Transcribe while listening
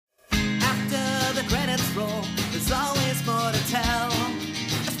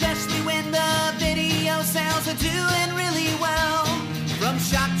are doing really well. From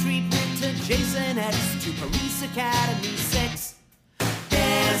Shock Treatment to Jason X to Police Academy 6.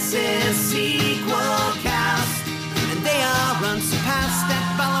 This is Sequel Cast, and they are unsurpassed at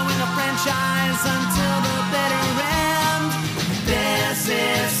following a franchise until the bitter end. This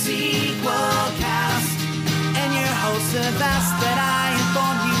is Sequel Cast, and your hosts have asked that I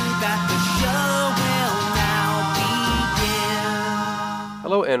inform you that the show will now begin.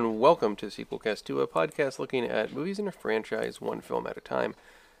 Hello and welcome to Sequelcast 2, a podcast looking at movies in a franchise, one film at a time.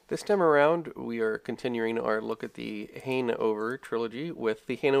 This time around, we are continuing our look at the Hangover trilogy with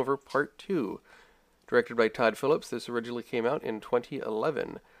The Hangover Part 2. Directed by Todd Phillips, this originally came out in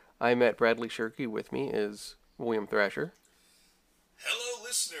 2011. I'm Matt Bradley Shirky. With me is William Thrasher. Hello,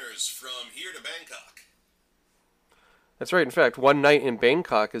 listeners from here to Bangkok. That's right. In fact, One Night in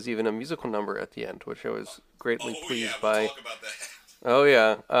Bangkok is even a musical number at the end, which I was greatly pleased by. We'll talk about that. Oh,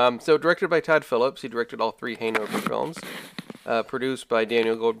 yeah. So directed by Todd Phillips. He directed all three Hangover films. Produced by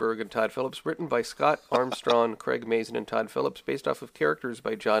Daniel Goldberg and Todd Phillips. Written by Scott Armstrong, Craig Mazin, and Todd Phillips. Based off of characters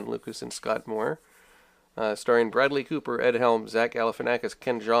by John Lucas and Scott Moore. Starring Bradley Cooper, Ed Helms, Zach Galifianakis,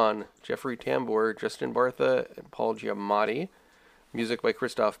 Ken Jeong, Jeffrey Tambor, Justin Bartha, and Paul Giamatti. Music by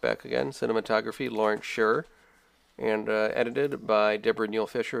Christoph Beck again. Cinematography, Lawrence Sher. And edited by Deborah Neal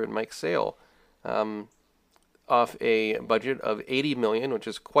Fisher and Mike Sale. Off a budget of $80 million, which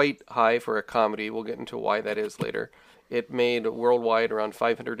is quite high for a comedy. We'll get into why that is later. It made worldwide around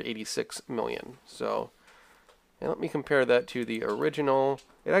 $586 million. So, and let me compare that to the original.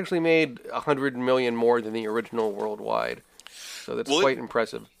 It actually made $100 million more than the original worldwide. So that's quite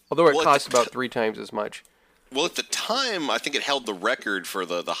impressive. Although it cost about 3 times as much. Well, at the time, I think it held the record for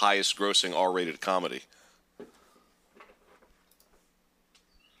the highest grossing R-rated comedy.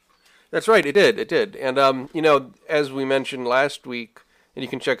 That's right, it did. And, as we mentioned last week, and you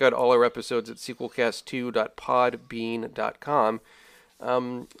can check out all our episodes at sequelcast2.podbean.com,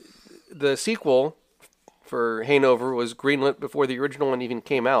 the sequel for Hangover was greenlit before the original one even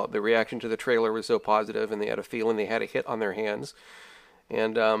came out. The reaction to the trailer was so positive, and they had a feeling they had a hit on their hands.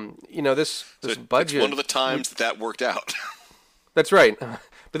 And, this budget... It's one of the times that worked out. That's right.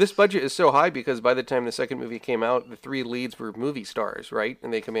 But this budget is so high because by the time the second movie came out, the 3 leads were movie stars, right?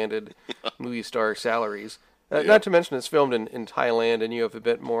 And they commanded movie star salaries. Not to mention it's filmed in Thailand, and you have a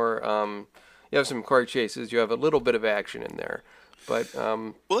bit more, you have some car chases, you have a little bit of action in there. But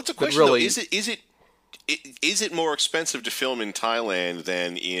well, it's a question, really, though. Is it more expensive to film in Thailand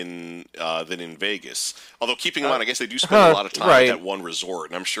than in Vegas? Although, keeping in mind, I guess they do spend a lot of time at that one resort,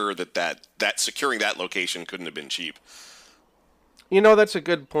 and I'm sure that securing that location couldn't have been cheap. That's a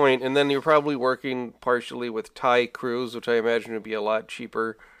good point. And then you're probably working partially with Thai crews, which I imagine would be a lot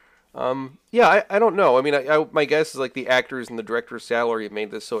cheaper. I don't know. I mean, my guess is like the actors and the director's salary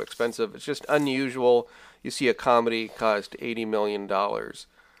made this so expensive. It's just unusual. You see a comedy cost $80 million. No.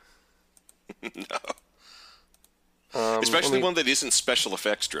 Especially one that isn't special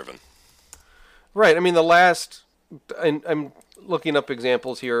effects driven. Right. I mean, I'm looking up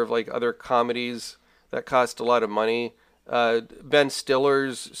examples here of like other comedies that cost a lot of money. Ben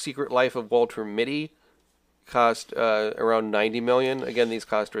Stiller's Secret Life of Walter Mitty cost around $90 million. Again, these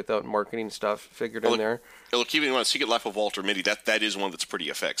costs are without marketing stuff figured in there. Look, keeping in mind, Secret Life of Walter Mitty, that is one that's pretty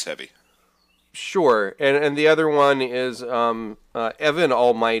effects heavy. Sure, and the other one is Evan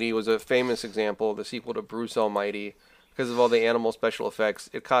Almighty was a famous example, the sequel to Bruce Almighty, because of all the animal special effects.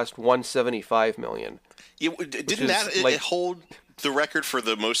 It cost $175 million. Didn't that hold the record for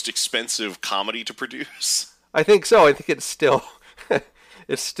the most expensive comedy to produce? I think so. I think it's still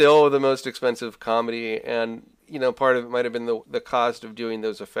the most expensive comedy, and part of it might have been the cost of doing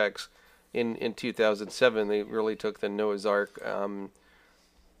those effects in 2007. They really took the Noah's Ark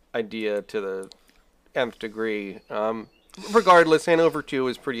idea to the nth degree. Regardless, Hangover 2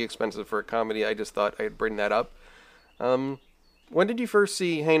 is pretty expensive for a comedy. I just thought I'd bring that up. When did you first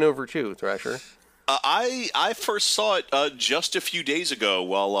see Hangover 2, Thrasher? I first saw it just a few days ago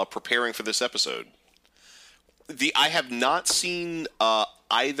while preparing for this episode. I have not seen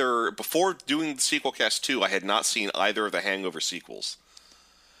either before doing the Sequelcast 2. I had not seen either of the Hangover sequels.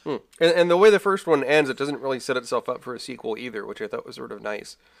 And the way the first one ends, it doesn't really set itself up for a sequel either, which I thought was sort of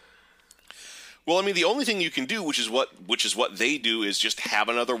nice. Well, I mean, the only thing you can do, which is what they do, is just have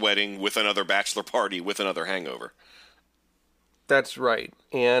another wedding with another bachelor party with another hangover. That's right.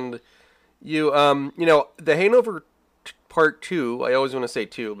 And the Hangover Part 2, I always want to say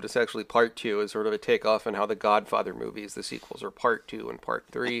 2, but it's actually Part 2, is sort of a takeoff on how the Godfather movies, the sequels, are Part 2 and Part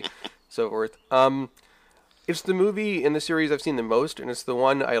 3, so forth. It's the movie in the series I've seen the most, and it's the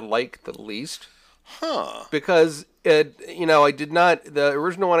one I like the least. Huh. Because, I did not, the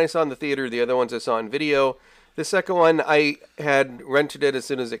original one I saw in the theater, the other ones I saw in video, The second one, I had rented it as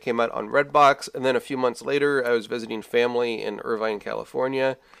soon as it came out on Redbox, and then a few months later, I was visiting family in Irvine,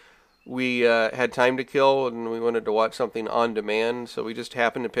 California. We had time to kill, and we wanted to watch something on demand, so we just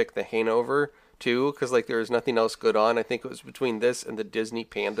happened to pick The Hangover, too, because like there was nothing else good on. I think it was between this and the Disney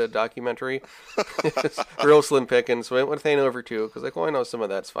Panda documentary. Real slim pickings. So I went with Hangover, too, because like, well, I know some of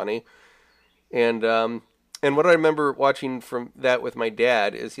that's funny. And what I remember watching from that with my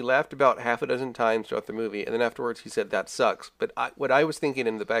dad is he laughed about half a dozen times throughout the movie, and then afterwards he said, that sucks. But what I was thinking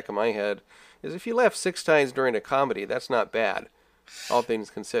in the back of my head is if you laugh 6 times during a comedy, that's not bad, all things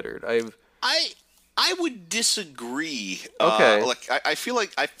considered. I would disagree. Okay. I feel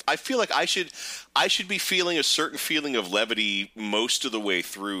like I should be feeling a certain feeling of levity most of the way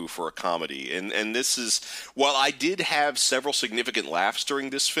through for a comedy. And this is, while I did have several significant laughs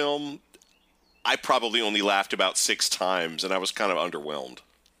during this film, I probably only laughed about 6 times, and I was kind of underwhelmed.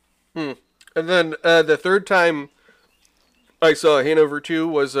 And then the third time I saw Hangover 2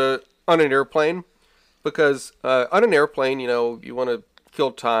 was on an airplane, because on an airplane, you want to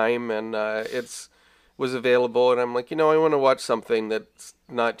kill time, and was available, and I'm like, I want to watch something that's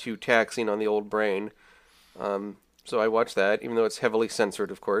not too taxing on the old brain. So I watched that, even though it's heavily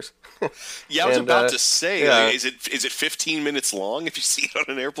censored, of course. Yeah, I was about to say, yeah. is it 15 minutes long if you see it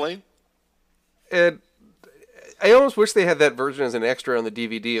on an airplane? I almost wish they had that version as an extra on the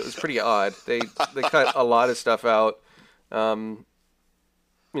DVD. It was pretty odd. They cut a lot of stuff out,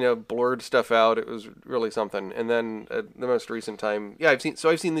 blurred stuff out. It was really something. And then the most recent time, I've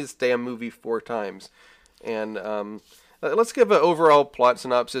seen this damn movie 4 times. And let's give an overall plot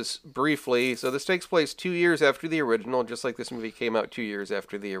synopsis briefly. So this takes place 2 years after the original, just like this movie came out 2 years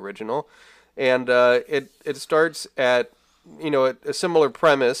after the original. And it starts at a similar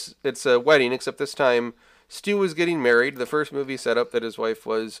premise. It's a wedding, except this time Stu is getting married. The first movie set up that his wife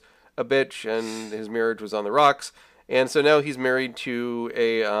was a bitch and his marriage was on the rocks. And so now he's married to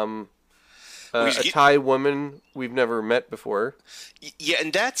a Thai woman we've never met before. Yeah,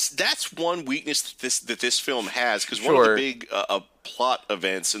 and that's one weakness that this film has, because one of the big plot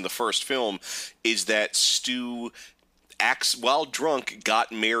events in the first film is that Stu while drunk,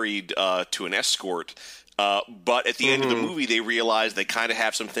 got married to an escort. But at the end of the movie, they realize they kind of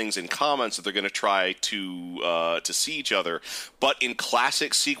have some things in common, so they're going to try to see each other. But in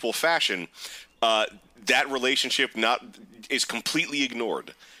classic sequel fashion, that relationship is completely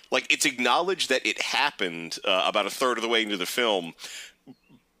ignored. Like, it's acknowledged that it happened about a third of the way into the film,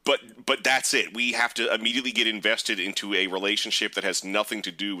 but that's it. We have to immediately get invested into a relationship that has nothing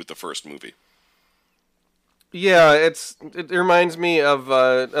to do with the first movie. Yeah, it reminds me of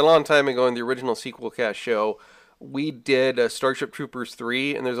a long time ago in the original Sequel Cast show, we did Starship Troopers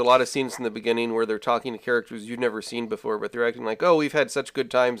 3, and there's a lot of scenes in the beginning where they're talking to characters you've never seen before, but they're acting like, oh, we've had such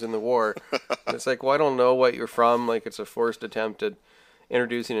good times in the war. And it's like, well, I don't know what you're from. Like, it's a forced attempt at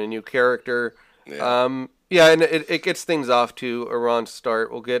introducing a new character. Yeah, and it gets things off to a wrong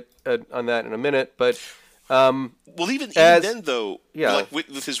start. We'll get on that in a minute, but... well, even then, though, yeah. like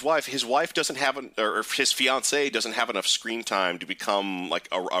with his wife doesn't have or his fiancée doesn't have enough screen time to become like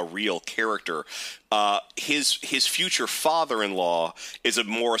a real character. His future father-in-law is a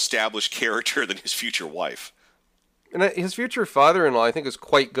more established character than his future wife. And his future father-in-law, I think, is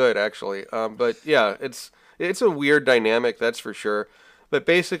quite good, actually. But yeah, it's a weird dynamic, that's for sure. But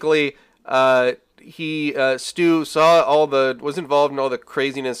basically, Stu was involved in all the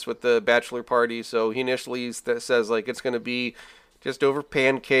craziness with the bachelor party, so he initially says like it's going to be just over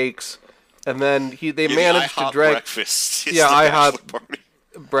pancakes, and then they managed to drag breakfast. IHOP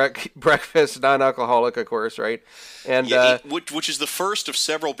breakfast, non-alcoholic, of course, right? And which is the first of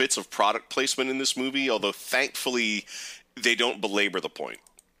several bits of product placement in this movie, although thankfully they don't belabor the point.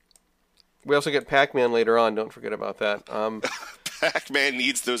 We also get Pac-Man later on. Don't forget about that. Pac-Man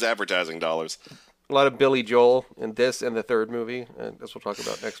needs those advertising dollars. A lot of Billy Joel in this and the third movie, and this we'll talk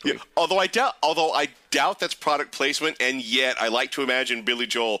about next week. Although I doubt that's product placement, and yet I like to imagine Billy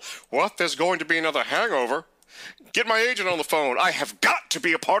Joel. What? There's going to be another Hangover? Get my agent on the phone. I have got to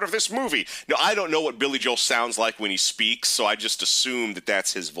be a part of this movie. No, I don't know what Billy Joel sounds like when he speaks, so I just assume that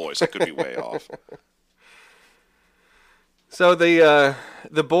that's his voice. I could be way off. So the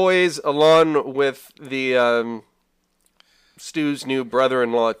boys, along with the Stu's new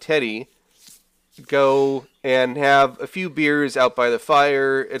brother-in-law Teddy, go and have a few beers out by the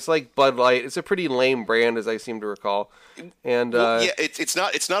fire. It's like Bud Light. It's a pretty lame brand, as I seem to recall. And it's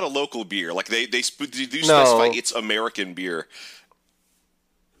not a local beer. Like they do specify it's American beer.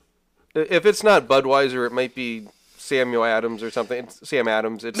 If it's not Budweiser, it might be Samuel Adams or something. It's Sam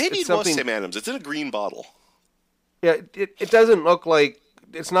Adams. Maybe it was Sam Adams. It's in a green bottle. Yeah, it doesn't look like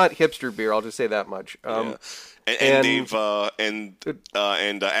it's not hipster beer. I'll just say that much. Yeah. And they've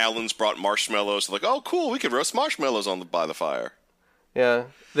and Alan's brought marshmallows. Like, oh, cool, we could roast marshmallows by the fire. Yeah,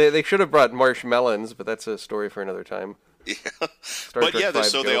 they should have brought marshmelons, but that's a story for another time. Yeah, Star Trek 5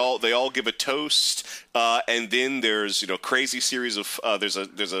 so joke. they all give a toast, and then there's crazy series of there's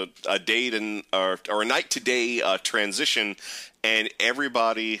a date or a night today transition, and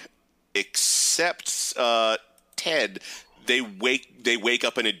everybody except Ted, they wake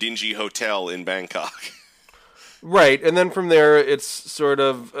up in a dingy hotel in Bangkok. Right, and then from there, it's sort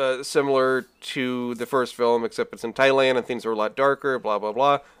of similar to the first film, except it's in Thailand and things are a lot darker, blah, blah,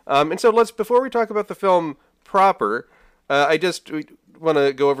 blah. And so before we talk about the film proper, I just want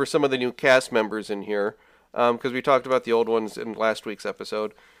to go over some of the new cast members in here, because we talked about the old ones in last week's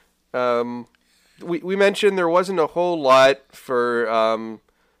episode. We mentioned there wasn't a whole lot for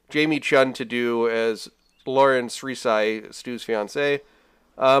Jamie Chun to do as Lauren Srisai, Stu's fiancé.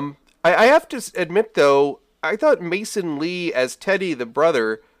 I have to admit, though, I thought Mason Lee as Teddy, the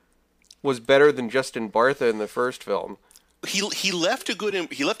brother, was better than Justin Bartha in the first film. He left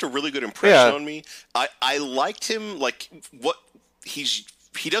a really good impression on me. I liked him. Like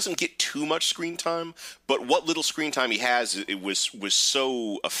he doesn't get too much screen time, but what little screen time he has, it was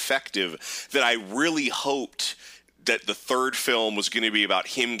so effective that I really hoped that the third film was going to be about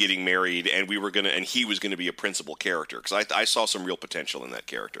him getting married, and he was going to be a principal character, because I saw some real potential in that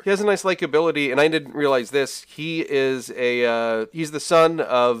character. He has a nice likability, and I didn't realize this. He is he's the son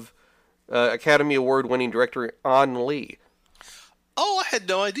of Academy Award-winning director An Lee. Oh, I had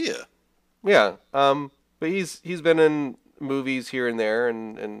no idea. Yeah, but he's been in movies here and there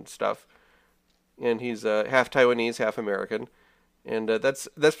and stuff, and he's half Taiwanese, half American, and that's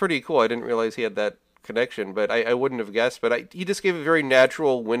pretty cool. I didn't realize he had that connection, but I wouldn't have guessed. But he just gave a very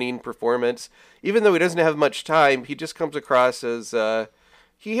natural, winning performance. Even though he doesn't have much time, he just comes across as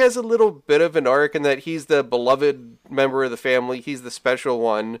he has a little bit of an arc in that he's the beloved member of the family. He's the special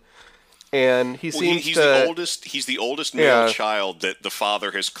one, and he's the oldest. He's the oldest male child that the father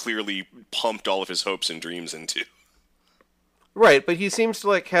has clearly pumped all of his hopes and dreams into. Right, but he seems to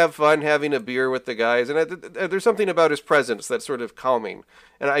have fun having a beer with the guys, and there's something about his presence that's sort of calming.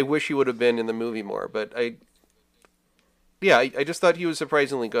 And I wish he would have been in the movie more, but I just thought he was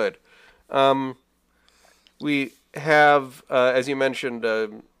surprisingly good. We have, as you mentioned,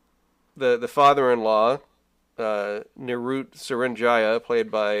 the father-in-law, Nirut Saranjaya, played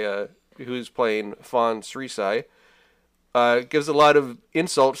by who's playing Fawn Srisai, gives a lot of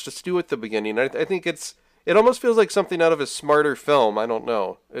insults to Stu at the beginning. I think it almost feels like something out of a smarter film. I don't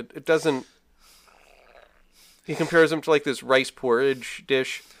know. It doesn't. He compares him to this rice porridge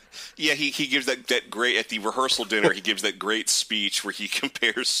dish. Yeah, he gives that great, at the rehearsal dinner, he gives that great speech where he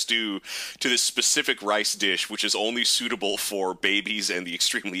compares Stu to this specific rice dish, which is only suitable for babies and the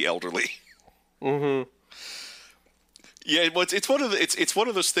extremely elderly. Mm-hmm. Yeah, well, it's one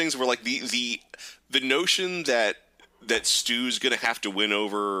of those things where the notion that Stu's gonna have to win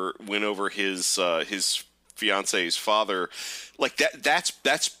over his fiance's father,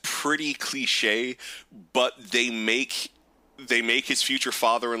 that's pretty cliche, but they make his future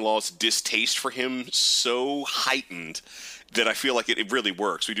father-in-law's distaste for him so heightened that I feel like it really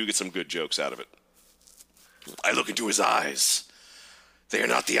works. We do get some good jokes out of it. I look into his eyes. They are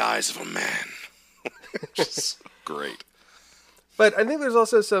not the eyes of a man. Just great. But I think there's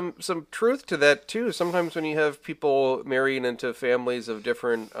also some truth to that too. Sometimes when you have people marrying into families of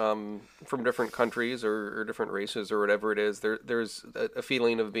different from different countries or different races or whatever it is, there's a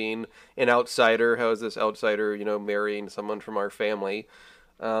feeling of being an outsider. How is this outsider, marrying someone from our family?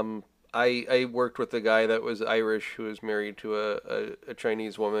 I worked with a guy that was Irish who was married to a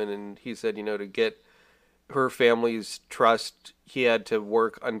Chinese woman, and he said, to get her family's trust, he had to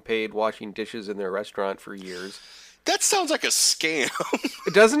work unpaid washing dishes in their restaurant for years. That sounds like a scam.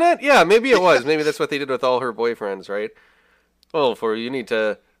 Doesn't it? Yeah, maybe it was. Maybe that's what they did with all her boyfriends, right? Well,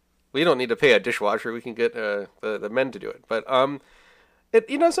 we don't need to pay a dishwasher. We can get the men to do it. But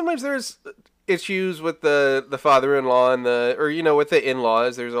sometimes there's issues with the father-in-law and with the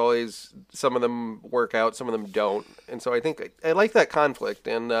in-laws. There's always, some of them work out, some of them don't, and so I think I like that conflict.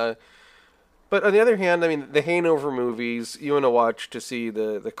 And but on the other hand, I mean, the Hangover movies, you want to watch to see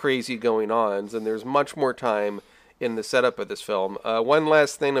the crazy going-ons, and there's much more time in the setup of this film. One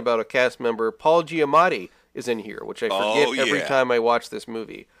last thing about a cast member, Paul Giamatti is in here, which I forget every time I watch this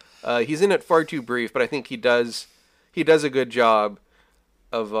movie. He's in it far too brief, but I think he does a good job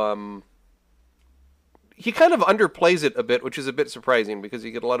of he kind of underplays it a bit, which is a bit surprising because you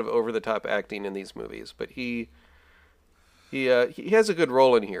get a lot of over-the-top acting in these movies, but he has a good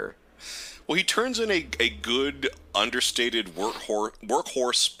role in here. Well, he turns in a good, understated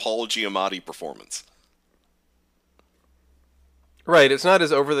workhorse Paul Giamatti performance. Right, it's not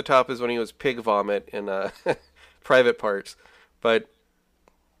as over the top as when he was Pig Vomit in Private Parts, but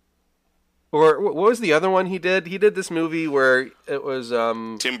or what was the other one he did? He did this movie where it was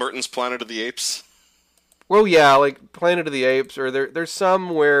Tim Burton's Planet of the Apes. well, yeah, like Planet of the Apes, or there's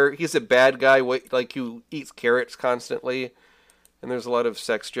some where he's a bad guy, like who eats carrots constantly, and there's a lot of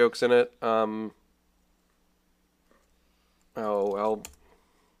sex jokes in it. Oh, I'll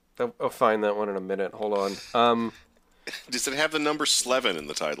find that one in a minute. Hold on. Does it have the number Slevin in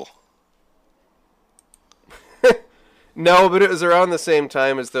the title? No, but it was around the same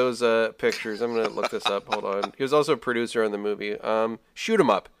time as those pictures. I'm gonna look this up. Hold on. He was also a producer on the movie. Shoot 'Em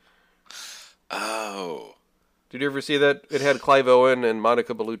Up. Oh. Did you ever see that? It had Clive Owen and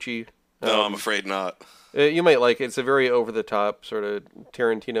Monica Bellucci. No, I'm afraid not. You might like it. It's a very over-the-top sort of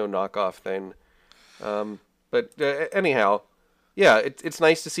Tarantino knockoff thing. But anyhow, yeah, it's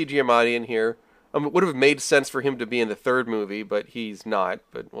nice to see Giamatti in here. It would have made sense for him to be in the third movie, but he's not.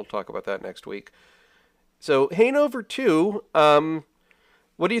 But we'll talk about that next week. So, Hangover 2,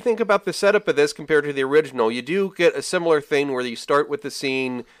 what do you think about the setup of this compared to the original? You do get a similar thing where you start with the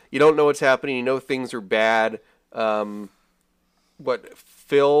scene, you don't know what's happening, you know things are bad.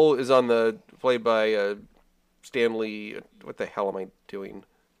 Phil is played by Stanley, what the hell am I doing?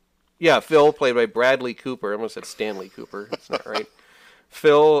 Yeah, Phil, played by Bradley Cooper. I almost said Stanley Cooper. That's not right.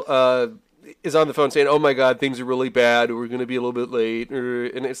 Phil is on the phone saying, "Oh my God, things are really bad. We're going to be a little bit late,"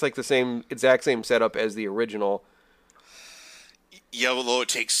 and it's like the exact same setup as the original. Yeah, although it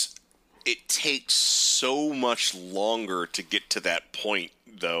takes so much longer to get to that point,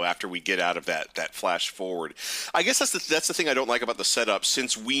 though. After we get out of that flash forward, I guess that's the thing I don't like about the setup.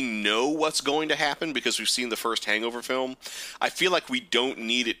 Since we know what's going to happen because we've seen the first Hangover film, I feel like we don't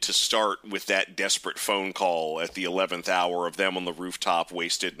need it to start with that desperate phone call at the 11th hour of them on the rooftop,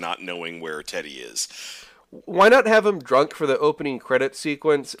 wasted, not knowing where Teddy is. Why not have him drunk for the opening credit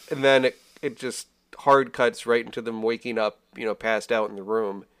sequence, and then it just hard cuts right into them waking up, passed out in the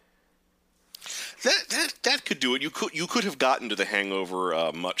room? That could do it. You could have gotten to the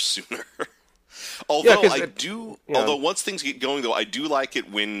Hangover much sooner. Although although once things get going, though, I do like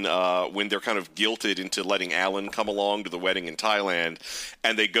it when they're kind of guilted into letting Alan come along to the wedding in Thailand,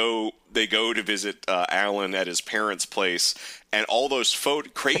 and they go to visit Alan at his parents' place, and all those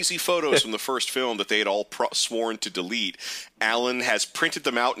crazy photos from the first film that they had all sworn to delete, Alan has printed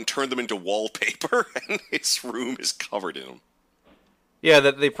them out and turned them into wallpaper, and his room is covered in them. Yeah,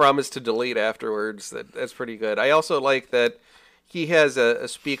 that they promised to delete afterwards. That's pretty good. I also like that he has a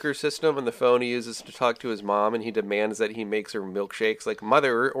speaker system on the phone he uses to talk to his mom, and he demands that he makes her milkshakes. Like,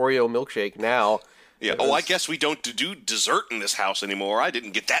 "Mother, Oreo milkshake now." Yeah. Oh, I guess we don't do dessert in this house anymore. I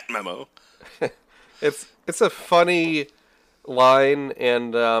didn't get that memo. It's a funny line,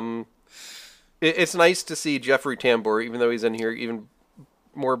 and it's nice to see Jeffrey Tambor, even though he's in here even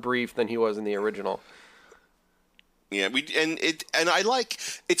more brief than he was in the original. Yeah, and I like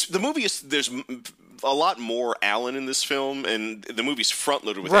the movie is there's a lot more Alan in this film, and the movie's front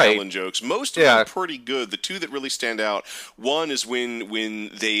loaded with Alan jokes. Most of them are pretty good. The two that really stand out, one is when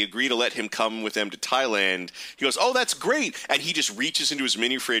they agree to let him come with them to Thailand. He goes, "Oh, that's great," and he just reaches into his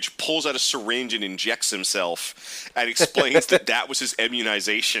mini fridge, pulls out a syringe, and injects himself, and explains that was his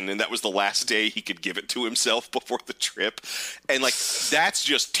immunization, and that was the last day he could give it to himself before the trip. And that's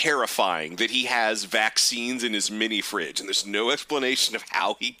just terrifying that he has vaccines in his mini fridge, and there's no explanation of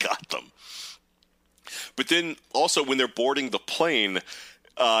how he got them. But then also when they're boarding the plane,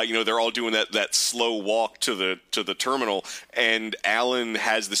 they're all doing that slow walk to the terminal, and Alan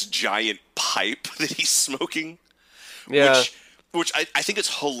has this giant pipe that he's smoking. Yeah. Which I think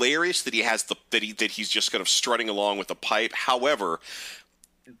it's hilarious that he has that he's just kind of strutting along with the pipe. However,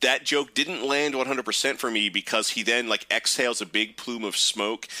 that joke didn't land 100% for me because he then exhales a big plume of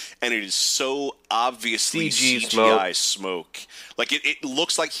smoke, and it is so obviously CGI smoke. It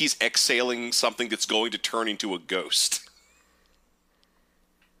looks like he's exhaling something that's going to turn into a ghost.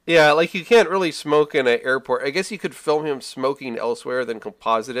 Yeah, you can't really smoke in an airport. I guess you could film him smoking elsewhere, then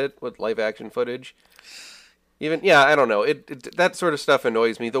composite it with live action footage. I don't know. That sort of stuff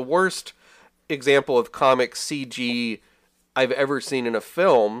annoys me. The worst example of comic CG I've ever seen in a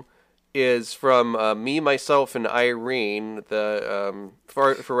film is from Me, Myself, and Irene, the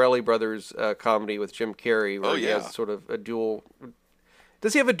Farrelly Brothers comedy with Jim Carrey, where he has sort of a dual.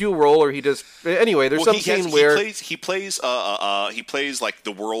 Does he have a dual role, or he just? Anyway, there's some scene where he plays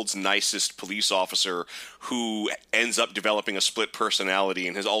the world's nicest police officer who ends up developing a split personality,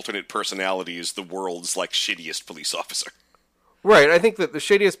 and his alternate personality is the world's shittiest police officer. Right, I think that the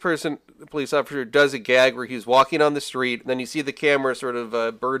shadiest police officer, does a gag where he's walking on the street, and then you see the camera sort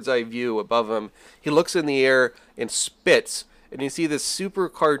of bird's eye view above him. He looks in the air and spits, and you see this super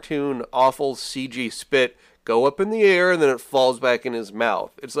cartoon, awful CG spit go up in the air, and then it falls back in his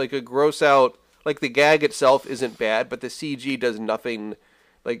mouth. It's like a gross out, like the gag itself isn't bad, but the CG does nothing,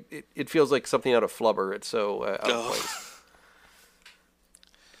 like it feels like something out of Flubber. It's so out of place.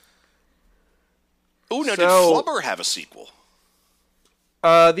 Oh, now did Flubber have a sequel?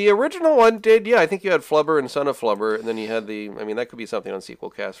 The original one did, yeah. I think you had Flubber and Son of Flubber, and then you had that could be something on Sequel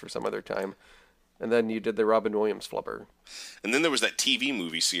Cast for some other time. And then you did the Robin Williams Flubber. And then there was that TV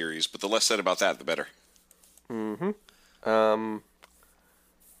movie series, but the less said about that, the better. Mm-hmm.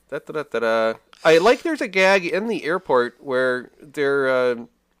 I like there's a gag in the airport where the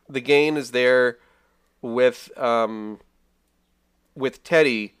Gain is there with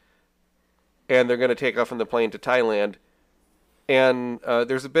Teddy, and they're going to take off on the plane to Thailand. And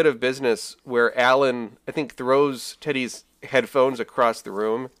there's a bit of business where Alan, I think, throws Teddy's headphones across the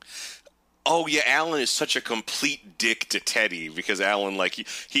room. Oh yeah, Alan is such a complete dick to Teddy because Alan, like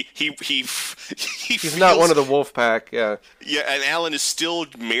he's not one of the wolf pack. Yeah. Yeah, and Alan is still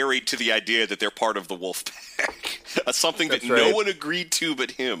married to the idea that they're part of the wolf pack. Something that right. No one agreed to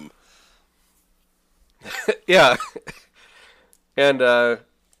but him. Yeah. And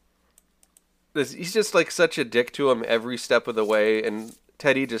he's just like such a dick to him every step of the way, and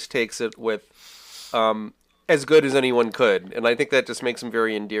Teddy just takes it with as good as anyone could, and I think that just makes him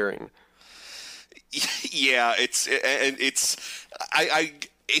very endearing. Yeah, it's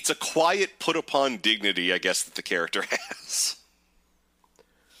a quiet put upon dignity, I guess, that the character has.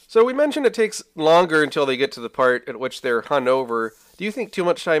 So we mentioned it takes longer until they get to the part at which they're hung over. Do you think too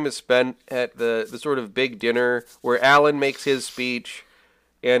much time is spent at the sort of big dinner where Alan makes his speech,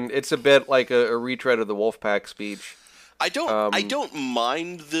 and it's a bit like a retread of the Wolfpack speech? I don't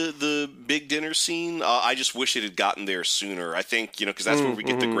mind the big dinner scene. I just wish it had gotten there sooner. I think, because that's where we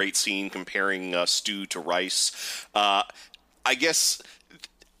get the great scene comparing Stu to Rice. I guess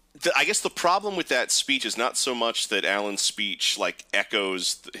the problem with that speech is not so much that Alan's speech like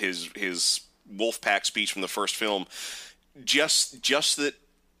echoes his Wolfpack speech from the first film, just that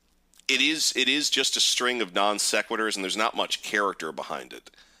it is just a string of non sequiturs and there's not much character behind it.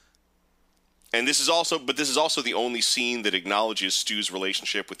 And this is also the only scene that acknowledges Stu's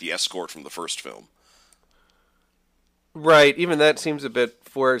relationship with the escort from the first film. Right, even that seems a bit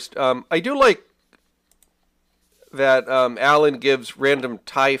forced. I do like that Alan gives random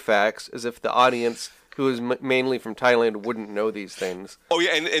Thai facts as if the audience, who is mainly from Thailand, wouldn't know these things. Oh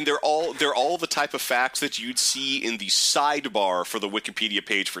yeah, and they're all the type of facts that you'd see in the sidebar for the Wikipedia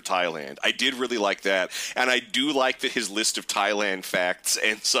page for Thailand. I did really like that, and I do like that his list of Thailand facts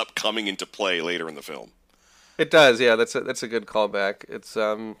ends up coming into play later in the film. It does, yeah. That's a good callback. It's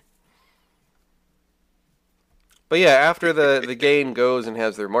But yeah, after the Gain goes and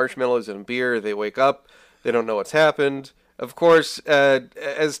has their marshmallows and beer, they wake up. They don't know what's happened. Of course,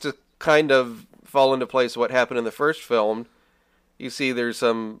 as to kind of fall into place what happened in the first film, you see there's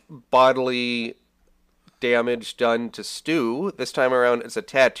some bodily damage done to Stu. This time around, it's a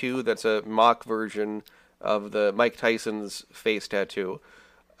tattoo that's a mock version of the Mike Tyson's face tattoo.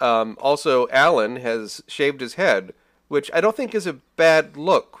 Also, Alan has shaved his head, which I don't think is a bad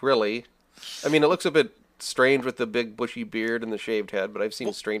look, really. I mean, it looks a bit strange with the big bushy beard and the shaved head, but I've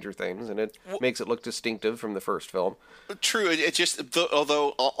seen Stranger Things, and it makes it look distinctive from the first film. True. It just,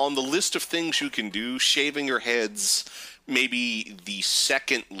 although on the list of things you can do, shaving your head's maybe the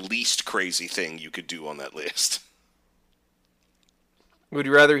second least crazy thing you could do on that list. Would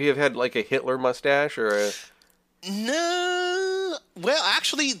you rather he have had like a Hitler mustache or a... No. Well,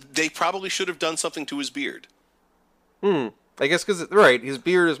 actually, they probably should have done something to his beard. I guess because, right, his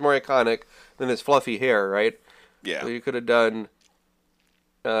beard is more iconic than his fluffy hair, right? Yeah. So you could have done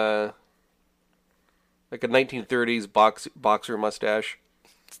like a 1930s boxer mustache.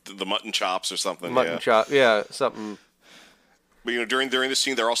 The mutton chops or something. Mutton chop, yeah, something. But during this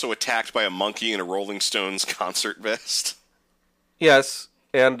scene, they're also attacked by a monkey in a Rolling Stones concert vest. Yes,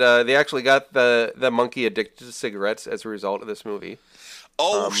 and they actually got the monkey addicted to cigarettes as a result of this movie.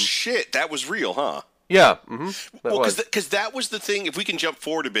 Oh shit, that was real, huh? Yeah. Well, because that was the thing. If we can jump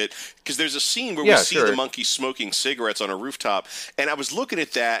forward a bit, because there's a scene where we see the monkey smoking cigarettes on a rooftop, and I was looking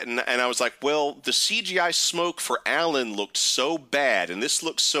at that, and I was like, well, the CGI smoke for Alan looked so bad, and this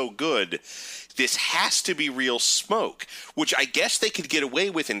looks so good. This has to be real smoke, which I guess they could get away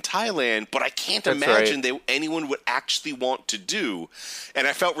with in Thailand, but I can't imagine anyone would actually want to do. And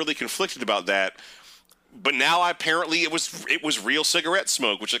I felt really conflicted about that. But now apparently it was real cigarette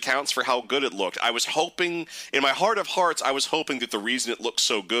smoke, which accounts for how good it looked. I was hoping, in my heart of hearts, I was hoping that the reason it looked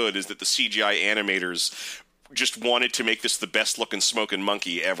so good is that the CGI animators just wanted to make this the best looking smoking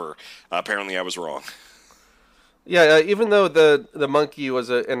monkey ever. Apparently I was wrong. Yeah, even though the monkey was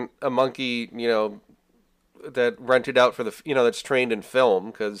a monkey, that rented out for that's trained in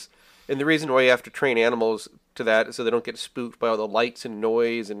film, and the reason why you have to train animals to that is so they don't get spooked by all the lights and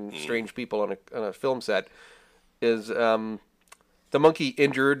noise and strange people on a film set, is the monkey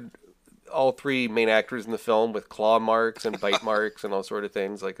injured all three main actors in the film with claw marks and bite marks and all sort of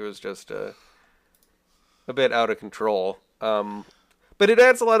things. Like, it was just a bit out of control. But it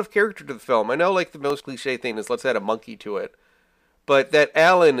adds a lot of character to the film. I know, like, the most cliche thing is let's add a monkey to it. But that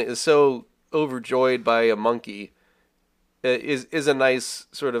Alan is so overjoyed by a monkey is a nice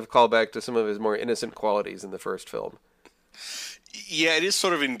sort of callback to some of his more innocent qualities in the first film. Yeah, it is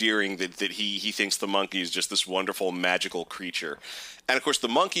sort of endearing that he thinks the monkey is just this wonderful, magical creature. And, of course, the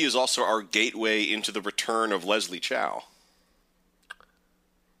monkey is also our gateway into the return of Leslie Chow.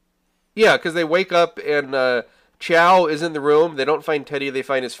 Yeah, because they wake up and Chow is in the room. They don't find Teddy. They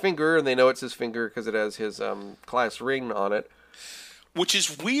find his finger, and they know it's his finger because it has his class ring on it. Which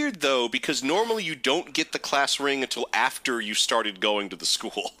is weird, though, because normally you don't get the class ring until after you started going to the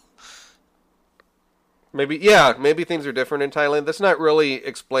school. Maybe things are different in Thailand. That's not really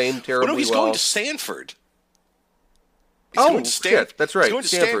explained terribly well. No, he's going to Stanford. Shit, that's right. He's going to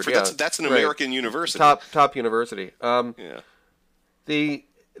Stanford. Yeah. That's an American university. Top university. Yeah.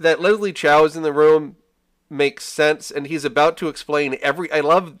 That Leslie Chow is in the room makes sense, and he's about to explain I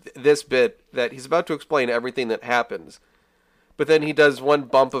love this bit that he's about to explain everything that happens. But then he does one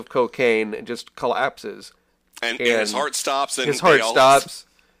bump of cocaine and just collapses. And his heart stops. And his heart stops.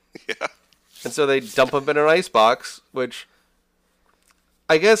 Yeah. And so they dump him in an icebox, which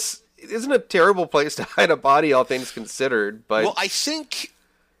I guess isn't a terrible place to hide a body, all things considered. But well, I think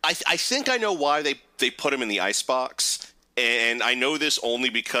I know why they put him in the icebox. And I know this only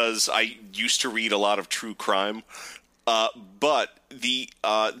because I used to read a lot of true crime. But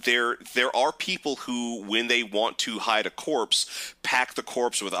there are people who, when they want to hide a corpse, pack the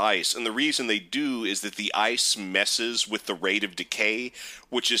corpse with ice, and the reason they do is that the ice messes with the rate of decay,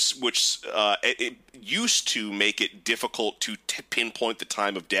 which it used to make it difficult to pinpoint the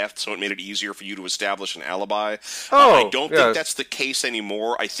time of death, so it made it easier for you to establish an alibi. I don't think that's the case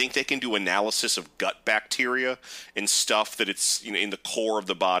anymore. I think they can do analysis of gut bacteria and stuff that it's in the core of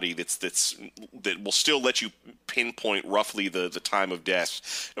the body that will still let you pinpoint roughly the time of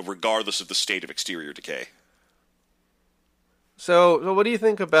death, regardless of the state of exterior decay. So what do you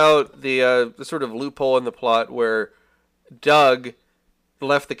think about the sort of loophole in the plot where Doug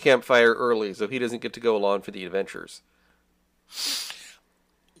left the campfire early so he doesn't get to go along for the adventures?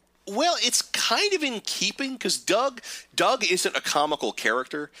 Well, it's kind of in keeping because Doug isn't a comical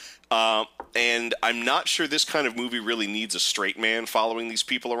character, and I'm not sure this kind of movie really needs a straight man following these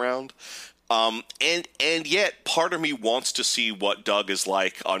people around. And yet, part of me wants to see what Doug is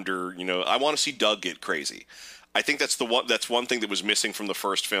like under. I want to see Doug get crazy. I think that's one thing that was missing from the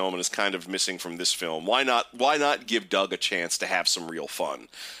first film and is kind of missing from this film. Why not give Doug a chance to have some real fun?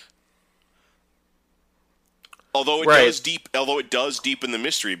 Although it does deepen the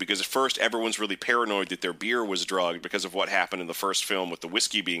mystery, because at first everyone's really paranoid that their beer was drugged because of what happened in the first film with the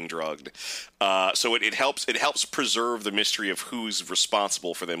whiskey being drugged. So it helps preserve the mystery of who's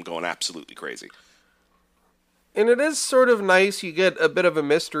responsible for them going absolutely crazy. And it is sort of nice. You get a bit of a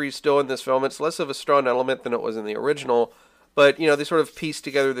mystery still in this film. It's less of a strong element than it was in the original. But, they sort of piece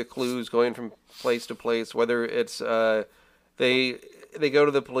together the clues going from place to place, whether it's they go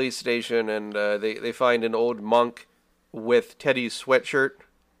to the police station and they find an old monk with Teddy's sweatshirt.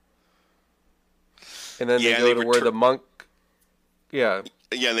 And then they go to where the monk... Yeah.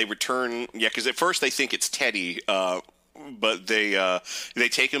 Yeah, and they return... Yeah, because at first they think it's Teddy... but they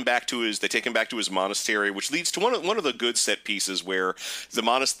take him back to his monastery, which leads to one of the good set pieces where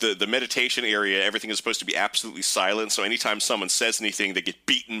the meditation area, everything is supposed to be absolutely silent. So anytime someone says anything, they get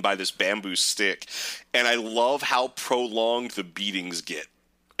beaten by this bamboo stick. And I love how prolonged the beatings get,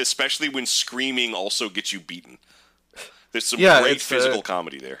 especially when screaming also gets you beaten. There's some great physical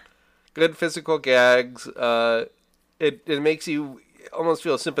comedy there. Good physical gags. It makes you almost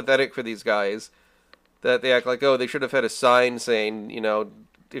feel sympathetic for these guys. That they act like, they should have had a sign saying,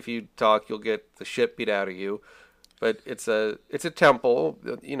 if you talk, you'll get the shit beat out of you. But it's a temple.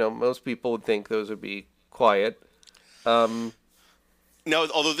 Most people would think those would be quiet. Now,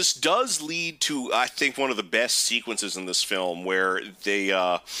 although this does lead to, I think, one of the best sequences in this film, where they,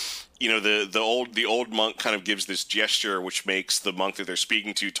 the old monk kind of gives this gesture which makes the monk that they're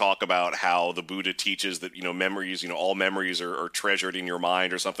speaking to talk about how the Buddha teaches that memories, all memories are treasured in your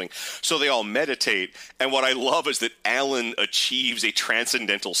mind or something. So they all meditate, and what I love is that Alan achieves a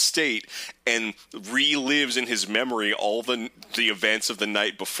transcendental state and relives in his memory all the events of the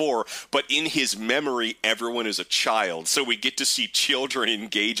night before, but in his memory everyone is a child, so we get to see children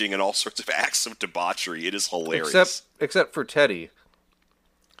engaging in all sorts of acts of debauchery. It is hilarious, except for Teddy.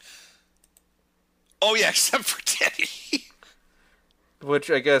 Oh, yeah, except for Teddy.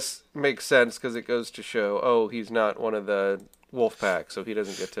 Which I guess makes sense because it goes to show, he's not one of the wolf pack, so he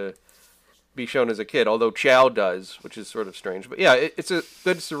doesn't get to be shown as a kid, although Chow does, which is sort of strange. But yeah, it's a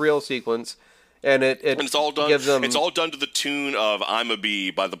good surreal sequence, and it's all done. It's all done to the tune of "I'm a Bee"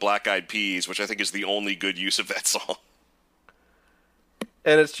 by the Black Eyed Peas, which I think is the only good use of that song.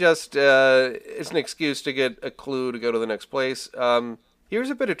 And it's just it's an excuse to get a clue to go to the next place. Here's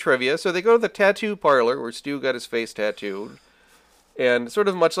a bit of trivia. So they go to the tattoo parlor where Stu got his face tattooed. And sort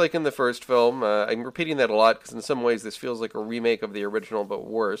of much like in the first film, I'm repeating that a lot because in some ways this feels like a remake of the original but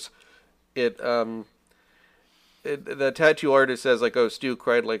worse. The tattoo artist says, like, Stu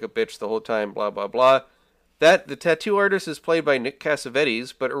cried like a bitch the whole time, blah, blah, blah. The tattoo artist is played by Nick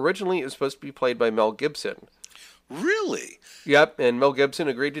Cassavetes, but originally it was supposed to be played by Mel Gibson. Really? Yep, and Mel Gibson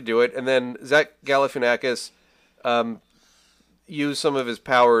agreed to do it. And then Zach Galifianakis used some of his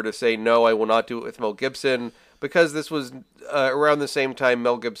power to say, no, I will not do it with Mel Gibson, because this was around the same time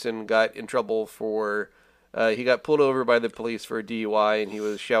Mel Gibson got in trouble for, he got pulled over by the police for a DUI, and he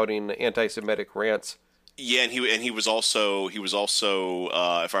was shouting anti-Semitic rants. Yeah, and he was also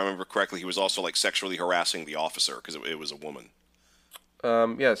if I remember correctly, he was also like sexually harassing the officer because it was a woman.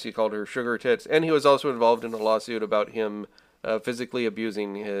 Yes, he called her sugar tits, and he was also involved in a lawsuit about him physically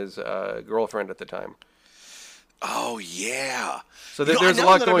abusing his girlfriend at the time. Oh, yeah. So there's a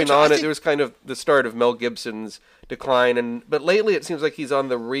lot going on. There was kind of the start of Mel Gibson's decline, but lately it seems like he's on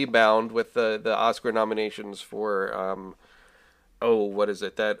the rebound with the Oscar nominations for, what is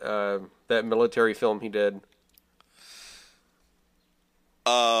it, that military film he did?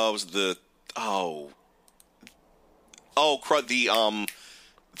 Was the one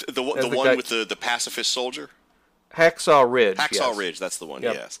guy, with the pacifist soldier? Hacksaw Ridge. Hacksaw Ridge, that's the one.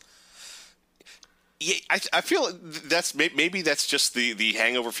 Yep. Yes. Yeah, I feel that's maybe that's just the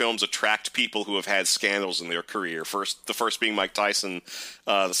Hangover films attract people who have had scandals in their career. The first being Mike Tyson,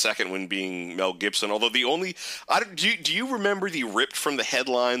 the second one being Mel Gibson. Although do you remember the ripped from the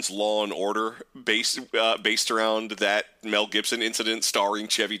headlines Law and Order based around that Mel Gibson incident starring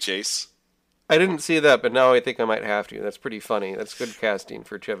Chevy Chase? I didn't see that, but now I think I might have to. That's pretty funny. That's good casting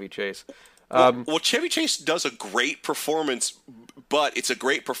for Chevy Chase. Well, Chevy Chase does a great performance, but it's a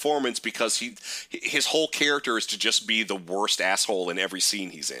great performance because his whole character is to just be the worst asshole in every scene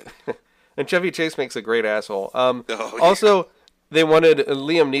he's in. And Chevy Chase makes a great asshole. Yeah. Also, they wanted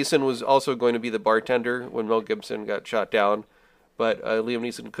Liam Neeson was also going to be the bartender when Mel Gibson got shot down, but Liam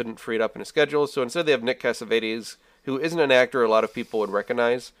Neeson couldn't free it up in his schedule, so instead they have Nick Cassavetes, who isn't an actor a lot of people would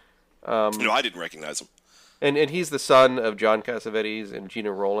recognize. No, I didn't recognize him. And he's the son of John Cassavetes and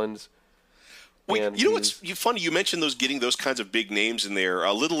Gina Rowlands. Wait, you know what's funny? You mentioned getting those kinds of big names in there.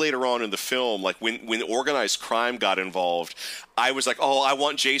 A little later on in the film, like when organized crime got involved, I was like, oh, I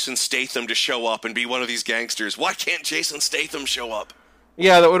want Jason Statham to show up and be one of these gangsters. Why can't Jason Statham show up?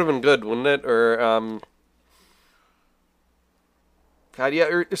 Yeah, that would have been good, wouldn't it? Or, God, yeah,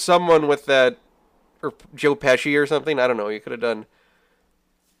 or someone with that, or Joe Pesci or something. I don't know. You could have done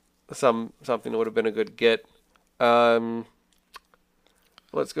something that would have been a good get.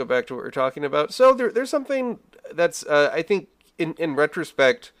 Let's go back to what we're talking about. So there's something that's, I think, in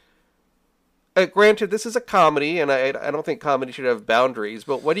retrospect, granted, this is a comedy, and I don't think comedy should have boundaries,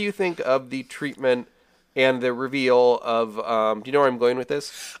 but what do you think of the treatment and the reveal of, do you know where I'm going with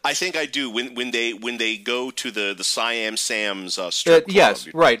this? I think I do. When they go to the Siam Sam's strip club.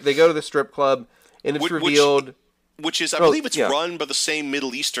 Yes, right. They go to the strip club, and it's revealed... Which is, I believe it's run by the same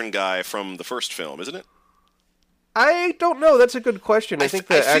Middle Eastern guy from the first film, isn't it? I don't know. That's a good question. I think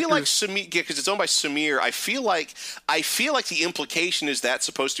the I feel like Samir, because it's owned by Samir. I feel like the implication is that's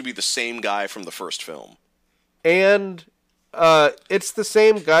supposed to be the same guy from the first film, and it's the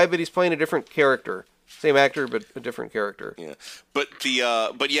same guy, but he's playing a different character. Same actor, but a different character. Yeah,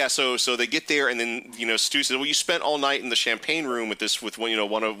 but yeah, so they get there, and then Stu says, "Well, you spent all night in the champagne room with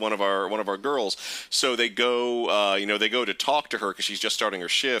one of our girls." So they go, they go to talk to her because she's just starting her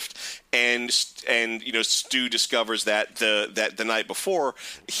shift, and Stu discovers that the night before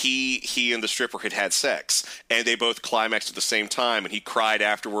he and the stripper had sex, and they both climaxed at the same time, and he cried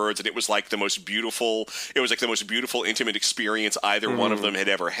afterwards, and it was like the most beautiful intimate experience either one of them had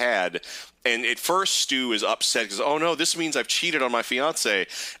ever had. And at first, Stu is upset because, oh no, this means I've cheated on my fiance.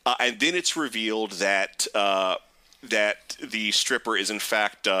 And then it's revealed that that the stripper is in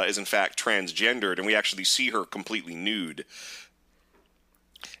fact transgendered, and we actually see her completely nude.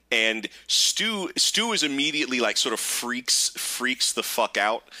 And Stu is immediately like sort of freaks the fuck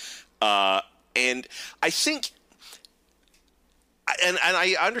out. And I think. And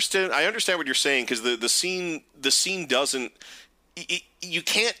I understand what you're saying, because the scene doesn't. You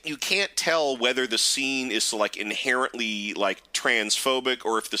can't tell whether the scene is like inherently like transphobic,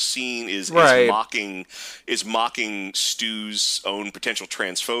 or if the scene is mocking Stu's own potential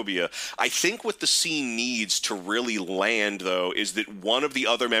transphobia. I think what the scene needs to really land, though, is that one of the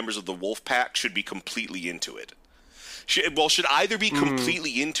other members of the wolf pack should be completely into it. Should either be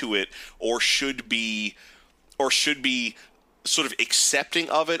completely into it, or should be sort of accepting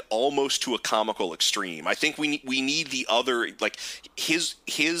of it almost to a comical extreme. I think we need the other, like his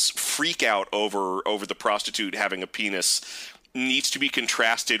freak out over the prostitute having a penis needs to be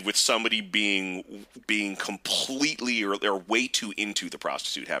contrasted with somebody being completely or way too into the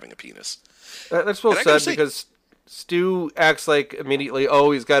prostitute having a penis. That's well said, because Stu acts like immediately,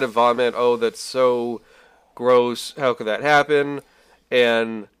 oh, he's got to vomit. Oh, that's so gross. How could that happen?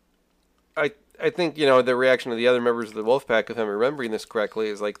 And I think, the reaction of the other members of the Wolfpack, if I'm remembering this correctly,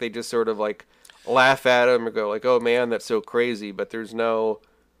 is like they just sort of like laugh at him or go like, oh man, that's so crazy. But there's no,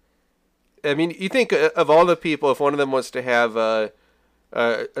 I mean, you think of all the people, if one of them was to have a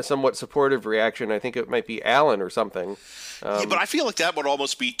somewhat supportive reaction, I think it might be Alan or something. Yeah, but I feel like that would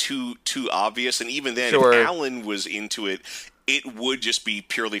almost be too obvious. And even then, sure. If Alan was into it, it would just be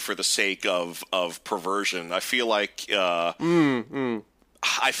purely for the sake of perversion. I feel like if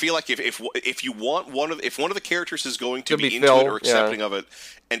you want if one of the characters is going to be into Phil, it or accepting of it,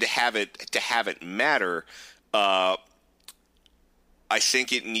 and to have it matter, I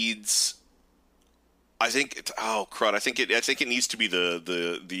think it needs. I think it needs to be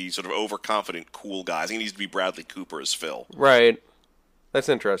the sort of overconfident cool guy. I think it needs to be Bradley Cooper as Phil. Right. That's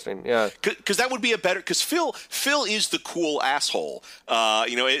interesting, yeah. Because that would be a better. Because Phil is the cool asshole.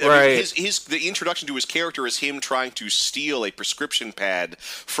 Right. The introduction to his character is him trying to steal a prescription pad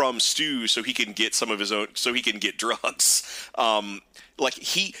from Stu so he can get some of his own. So he can get drugs. For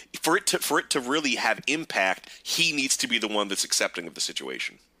it to really have impact, he needs to be the one that's accepting of the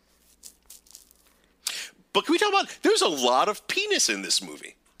situation. But can we talk about? There's a lot of penis in this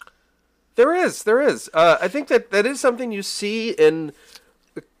movie. There is. I think that is something you see in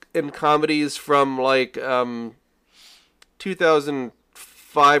comedies from like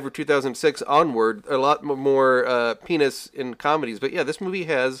 2005 or 2006 onward. A lot more penis in comedies. But yeah, this movie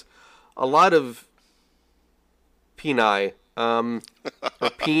has a lot of peni. Or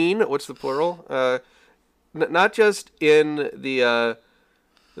peen. What's the plural? Not just in the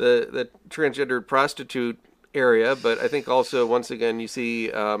transgendered prostitute area, but I think also once again you see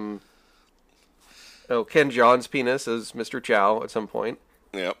Ken Jeong's penis as Mr. Chow at some point.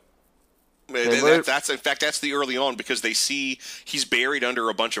 Yep. That's the early on, because they see he's buried under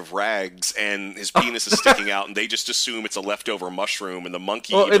a bunch of rags and his penis is sticking out, and they just assume it's a leftover mushroom, and the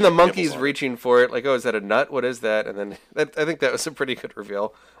monkey. Well, and the monkey's reaching for it, like, oh, is that a nut? What is that? And then I think that was a pretty good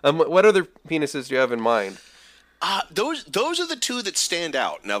reveal. What other penises do you have in mind? Those are the two that stand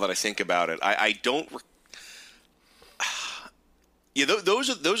out. Now that I think about it, I don't. Yeah, those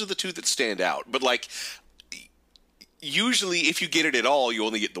are the two that stand out. But like, usually, if you get it at all, you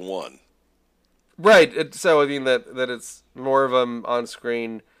only get the one. Right. So I mean that it's more of them on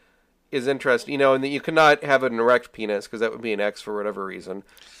screen is interesting, and that you cannot have an erect penis because that would be an X for whatever reason.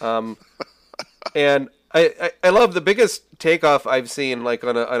 And I love the biggest takeoff I've seen like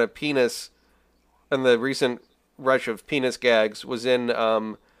on a penis, in the recent rush of penis gags was in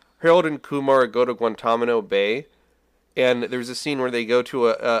Harold and Kumar Go to Guantanamo Bay, and there's a scene where they go to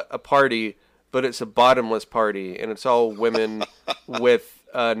a party, but it's a bottomless party, and it's all women with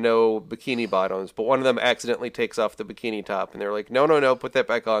no bikini bottoms, but one of them accidentally takes off the bikini top, and they're like, no, put that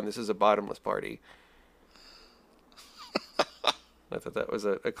back on. This is a bottomless party. I thought that was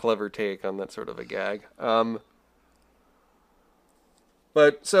a clever take on that sort of a gag.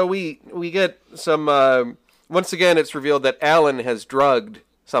 But so we get some. Once again, it's revealed that Alan has drugged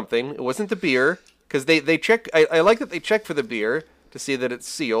something. It wasn't the beer, because they check. I like that they check for the beer to see that it's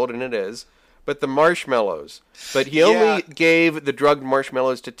sealed, and it is. But the marshmallows. But he only gave the drugged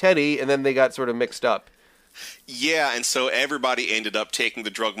marshmallows to Teddy, and then they got sort of mixed up. Yeah, and so everybody ended up taking the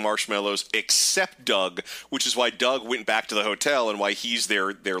drugged marshmallows except Doug, which is why Doug went back to the hotel and why he's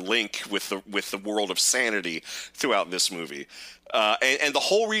their link with the world of sanity throughout this movie. And the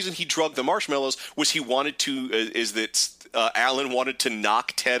whole reason he drugged the marshmallows was he wanted to is that Alan wanted to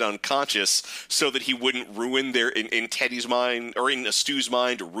knock Ted unconscious so that he wouldn't ruin their in Teddy's mind or in Stu's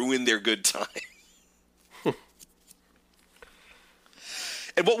mind ruin their good time.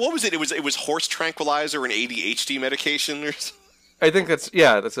 And what was it? It was horse tranquilizer and ADHD medication or something? I think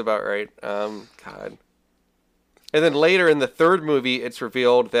that's about right. God. And then later in the third movie, it's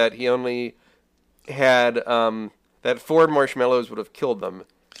revealed that he only had that 4 marshmallows would have killed them.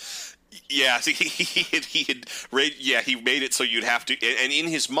 Yeah, he made it so you'd have to, and in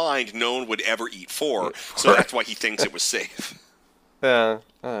his mind, no one would ever eat 4, so that's why he thinks it was safe. Yeah,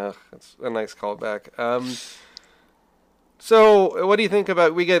 that's a nice callback. So, what do you think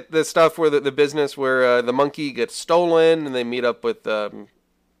about, we get the stuff where the business where the monkey gets stolen, and they meet up with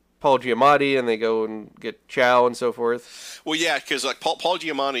Paul Giamatti, and they go and get Chow and so forth. Well, yeah, because like Paul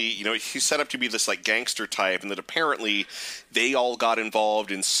Giamatti, he's set up to be this like gangster type, and that apparently they all got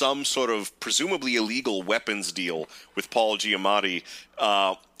involved in some sort of presumably illegal weapons deal with Paul Giamatti.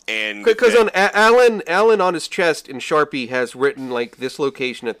 And because on Alan on his chest in Sharpie has written like this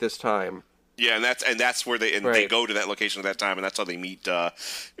location at this time. Yeah, and that's where they go to that location at that time, and that's how they meet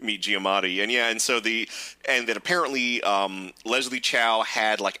Giamatti, and that apparently Leslie Chow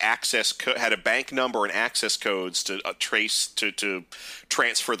had like had a bank number and access codes to trace to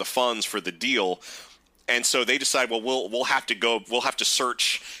transfer the funds for the deal, and so they decide, well, we'll have to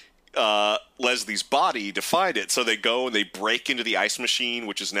search Leslie's body to find it. So they go and they break into the ice machine,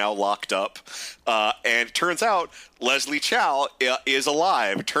 which is now locked up. And it turns out Leslie Chow is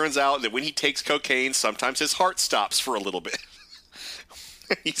alive. It turns out that when he takes cocaine, sometimes his heart stops for a little bit.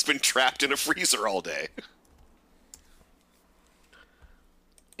 He's been trapped in a freezer all day.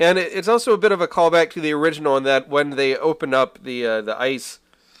 And it's also a bit of a callback to the original in that when they open up the ice,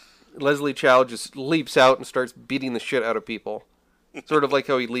 Leslie Chow just leaps out and starts beating the shit out of people. Sort of like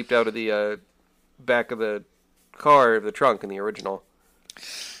how he leaped out of the back of the car, the trunk in the original.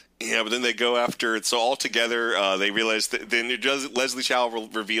 Yeah, but then they go after it. So all together, they realize that then Leslie Chow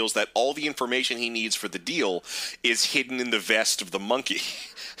reveals that all the information he needs for the deal is hidden in the vest of the monkey,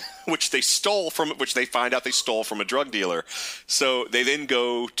 which they find out they stole from a drug dealer. So they then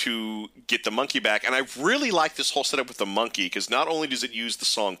go to get the monkey back. And I really like this whole setup with the monkey, because not only does it use the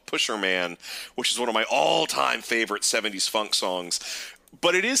song Pusher Man, which is one of my all-time favorite 70s funk songs,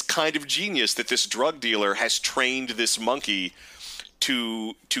 but it is kind of genius that this drug dealer has trained this monkey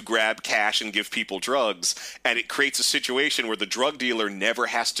to grab cash and give people drugs, and it creates a situation where the drug dealer never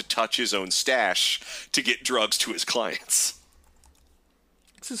has to touch his own stash to get drugs to his clients.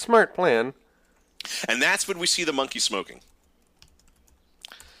 It's a smart plan. And that's when we see the monkey smoking.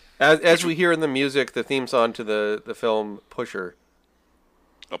 As we hear in the music, the theme song to the film Pusher.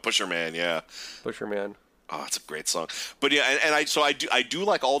 Oh, Pusher Man, yeah. Pusher Man. Oh, it's a great song. But yeah, and I do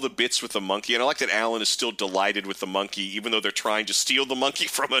like all the bits with the monkey, and I like that Alan is still delighted with the monkey, even though they're trying to steal the monkey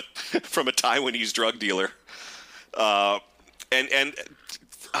from a Taiwanese drug dealer. And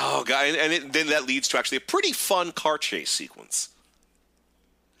oh god, then that leads to actually a pretty fun car chase sequence.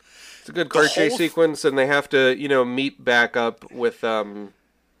 It's a good car chase sequence, and they have to, meet back up with Paul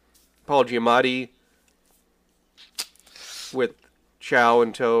Giamatti with Chow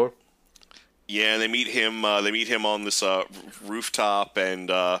in tow. Yeah, and they meet him on this rooftop,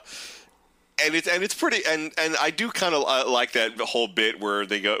 and it's pretty, and I do kind of like that whole bit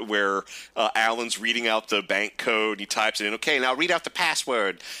where Alan's reading out the bank code. He types it in. Okay, now read out the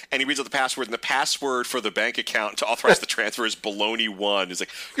password, and he reads out the password, and the password for the bank account to authorize the transfer is baloney1. It's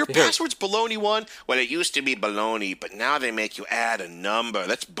like, your password's baloney1. Well, it used to be baloney, but now they make you add a number.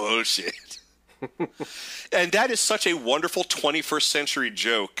 That's bullshit. And that is such a wonderful 21st century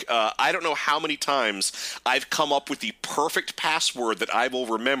joke. I don't know how many times I've come up with the perfect password that I will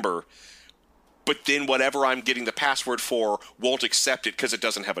remember, but then whatever I'm getting the password for won't accept it because it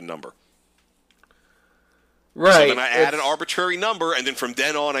doesn't have a number. Right. So then I add an arbitrary number, and then from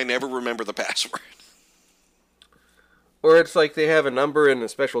then on I never remember the password. Or it's like they have a number and a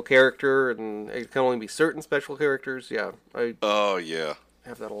special character, and it can only be certain special characters. Yeah. Oh, yeah.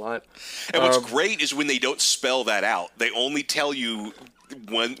 Have that a lot. And what's great is when they don't spell that out. They only tell you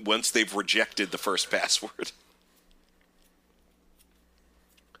once they've rejected the first password.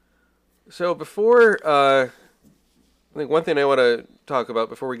 So before I think one thing I want to talk about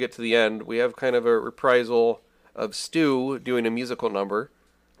before we get to the end, we have kind of a reprisal of Stu doing a musical number.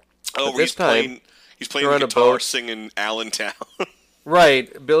 Oh, But this time, he's playing they're the on a guitar, boat. singing Allentown.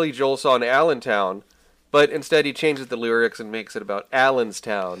 Right, Billy Joel song Allentown, but instead he changes the lyrics and makes it about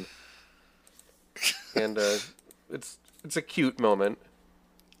Allenstown. And it's a cute moment.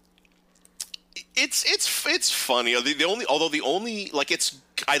 It's funny. The only like it's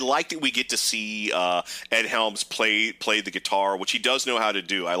I like that we get to see Ed Helms play the guitar, which he does know how to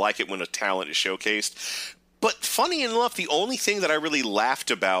do. I like it when a talent is showcased. But funny enough, the only thing that I really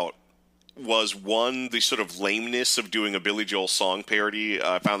laughed about was one, the sort of lameness of doing a Billy Joel song parody.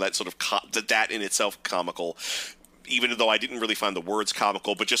 I found that sort of that in itself comical, even though I didn't really find the words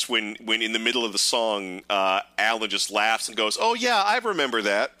comical. But just when in the middle of the song, Alan just laughs and goes, "Oh yeah, I remember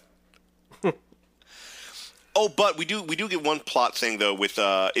that." Oh, but we do get one plot thing though with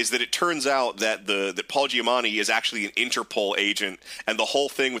is that it turns out that that Paul Giamatti is actually an Interpol agent, and the whole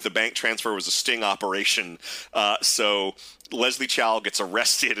thing with the bank transfer was a sting operation. So Leslie Chow gets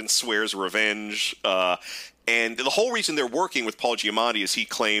arrested and swears revenge. And the whole reason they're working with Paul Giamatti is he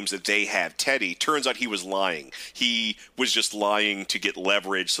claims that they have Teddy. Turns out he was lying. He was just lying to get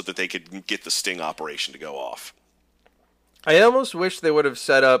leverage so that they could get the sting operation to go off. I almost wish they would have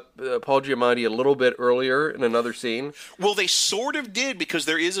set up Paul Giamatti a little bit earlier in another scene. Well, they sort of did, because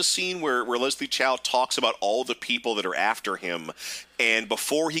there is a scene where Leslie Chow talks about all the people that are after him, and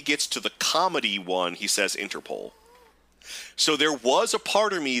before he gets to the comedy one, he says Interpol. So there was a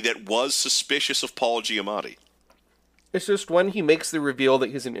part of me that was suspicious of Paul Giamatti. It's just when he makes the reveal that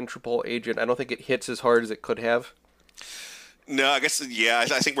he's an Interpol agent, I don't think it hits as hard as it could have. No, I guess, yeah,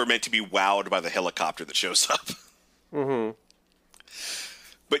 I think we're meant to be wowed by the helicopter that shows up. Mm-hmm.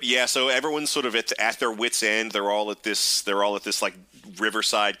 But yeah, so everyone's sort of at their wits' end. They're all at this like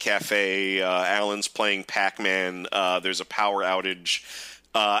Riverside Cafe. Alan's playing Pac-Man. There's a power outage,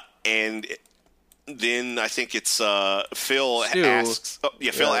 and then I think it's Phil Stu. asks. Oh,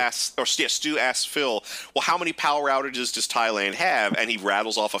 yeah, Phil asks, or yeah, Stu asks Phil, "Well, how many power outages does Thailand have?" And he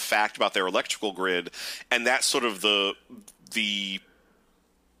rattles off a fact about their electrical grid, and that's sort of the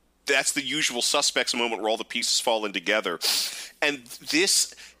that's the usual suspects moment where all the pieces fall in together. And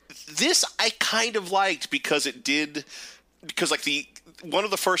this I kind of liked because like one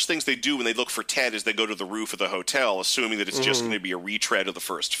of the first things they do when they look for Ted is they go to the roof of the hotel, assuming that it's just going to be a retread of the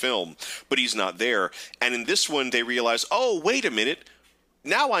first film, but he's not there. And in this one, they realize, oh, wait a minute,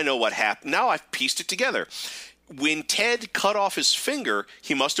 now I know what happened. Now I've pieced it together. When Ted cut off his finger,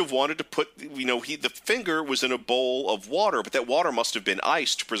 he must have wanted to put, the finger was in a bowl of water, but that water must have been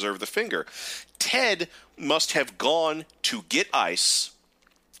ice to preserve the finger. Ted must have gone to get ice,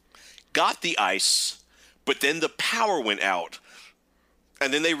 got the ice, but then the power went out.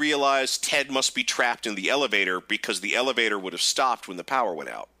 And then they realized Ted must be trapped in the elevator because the elevator would have stopped when the power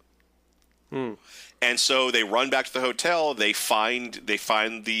went out. And so they run back to the hotel. They find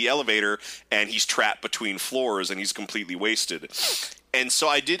the elevator, and he's trapped between floors, and he's completely wasted. And so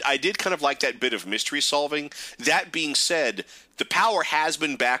I did kind of like that bit of mystery solving. That being said, the power has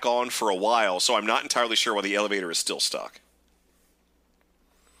been back on for a while, so I'm not entirely sure why the elevator is still stuck.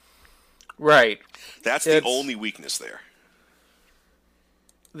 Right. That's the only weakness there.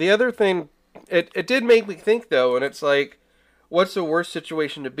 The other thing, it did make me think, though, and it's like, what's the worst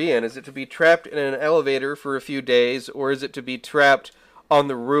situation to be in? Is it to be trapped in an elevator for a few days, or is it to be trapped on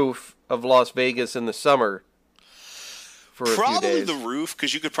the roof of Las Vegas in the summer for a few days? Probably the roof,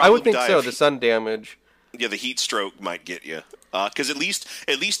 because you could probably I would think die so, the sun damage. Yeah, the heat stroke might get you. Because at least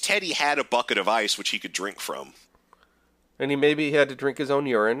Teddy had a bucket of ice which he could drink from. And he maybe had to drink his own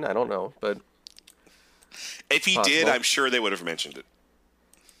urine. I don't know, but if he did, I'm sure they would have mentioned it.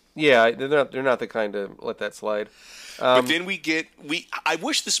 Yeah, they're not the kind to let that slide. But then I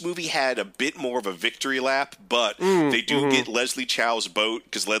wish this movie had a bit more of a victory lap, but they do get Leslie Chow's boat,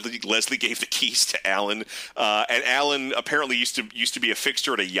 because Leslie gave the keys to Alan, and Alan apparently used to be a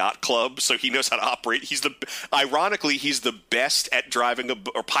fixture at a yacht club, so he knows how to operate. Ironically, he's the best at driving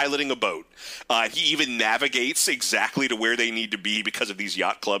or piloting a boat. He even navigates exactly to where they need to be because of these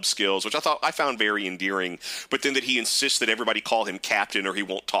yacht club skills, which I found very endearing. But then that he insists that everybody call him captain, or he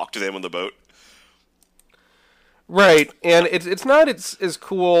won't talk to them on the boat. Right, and it's not as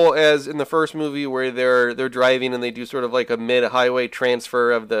cool as in the first movie where they're driving and they do sort of like a mid-highway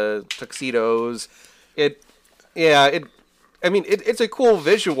transfer of the tuxedos. It's a cool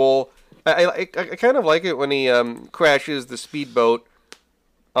visual. I kind of like it when he crashes the speedboat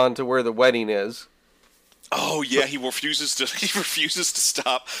onto where the wedding is. Oh yeah, he refuses to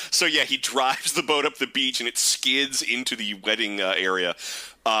stop. So yeah, he drives the boat up the beach and it skids into the wedding area.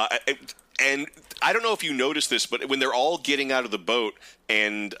 And I don't know if you noticed this, but when they're all getting out of the boat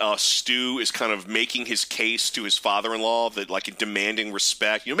and Stu is kind of making his case to his father-in-law, that like demanding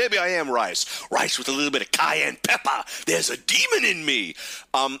respect. Maybe I am rice with a little bit of cayenne pepper. There's a demon in me.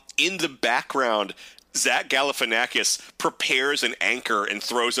 In the background, Zach Galifianakis prepares an anchor and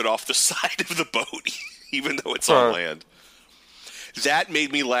throws it off the side of the boat, even though it's on land. That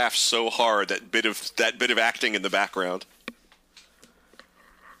made me laugh so hard. That bit of acting in the background.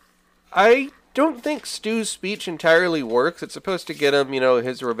 I don't think Stu's speech entirely works. It's supposed to get him,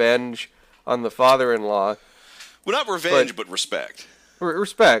 his revenge on the father-in-law. Well, not revenge, but respect.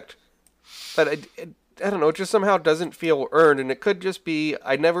 Respect. But I don't know, it just somehow doesn't feel earned, and it could just be,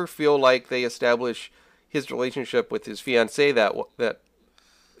 I never feel like they establish his relationship with his fiancée that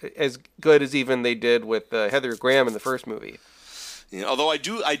as good as even they did with Heather Graham in the first movie. Yeah, although I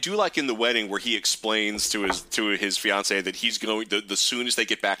do like in the wedding where he explains to his fiancee that he's going the soon as they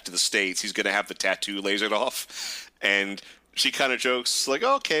get back to the States, he's going to have the tattoo lasered off, and she kind of jokes like,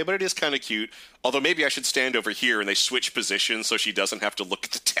 okay, but it is kind of cute. Although maybe I should stand over here, and they switch positions so she doesn't have to look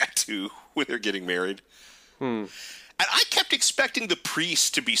at the tattoo when they're getting married. And I kept expecting the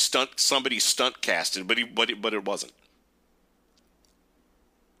priest to be somebody stunt casted, but it wasn't.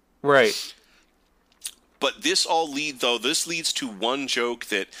 Right. But this leads to one joke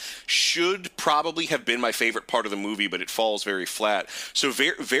that should probably have been my favorite part of the movie, but it falls very flat. So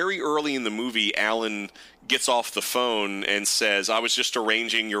very, very early in the movie, Alan gets off the phone and says, I was just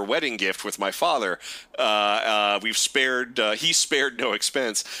arranging your wedding gift with my father. He spared no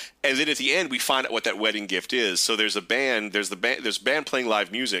expense. And then at the end, we find out what that wedding gift is. So there's a band playing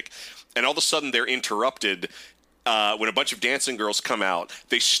live music, and all of a sudden they're interrupted when a bunch of dancing girls come out.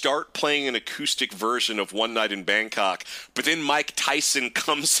 They start playing an acoustic version of One Night in Bangkok, but then Mike Tyson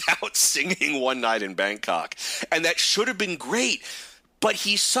comes out singing One Night in Bangkok. And that should have been great, but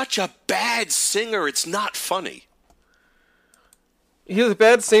he's such a bad singer, it's not funny. He's a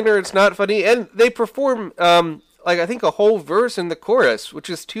bad singer, it's not funny, and they perform, I think a whole verse in the chorus, which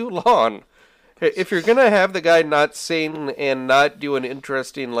is too long. If you're going to have the guy not sing and not do an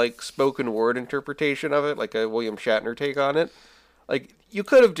interesting, spoken word interpretation of it, like a William Shatner take on it, you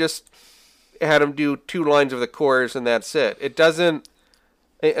could have just had him do 2 lines of the chorus and that's it. It doesn't...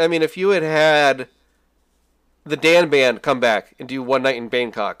 I mean, if you had the Dan Band come back and do One Night in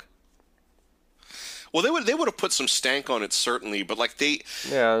Bangkok... Well, they would have put some stank on it, certainly, but,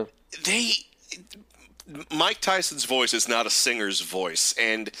 Mike Tyson's voice is not a singer's voice,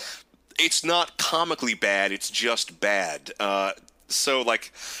 and... It's not comically bad, it's just bad. I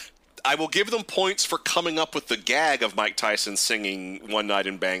will give them points for coming up with the gag of Mike Tyson singing One Night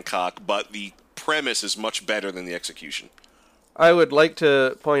in Bangkok, but the premise is much better than the execution. I would like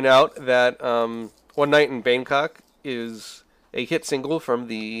to point out that One Night in Bangkok is a hit single from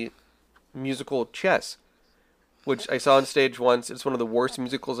the musical Chess, which I saw on stage once. It's one of the worst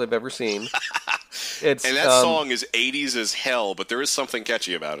musicals I've ever seen. And that song is 80s as hell, but there is something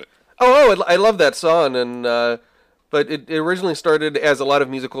catchy about it. Oh, I love that song, and but it originally started, as a lot of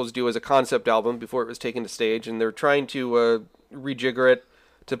musicals do, as a concept album before it was taken to stage, and they're trying to rejigger it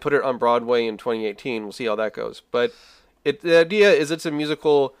to put it on Broadway in 2018. We'll see how that goes. But the idea is it's a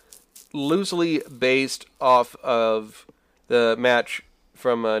musical loosely based off of the match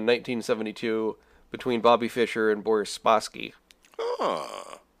from 1972 between Bobby Fischer and Boris Spassky.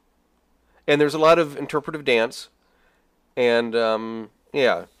 Oh. And there's a lot of interpretive dance, and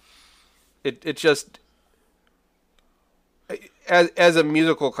yeah. It just, as a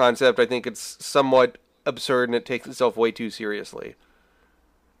musical concept, I think it's somewhat absurd and it takes itself way too seriously.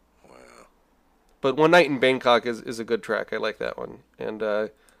 Wow. But One Night in Bangkok is a good track. I like that one. And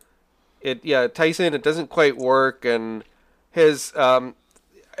Tyson, it doesn't quite work, and his I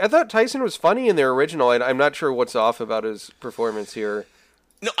thought Tyson was funny in their original. I'm not sure what's off about his performance here.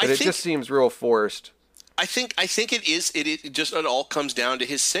 No, but it just seems real forced. I think it is. It all comes down to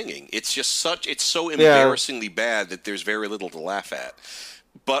his singing. It's so embarrassingly bad that there's very little to laugh at.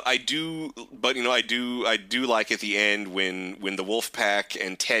 But I do like at the end when the Wolfpack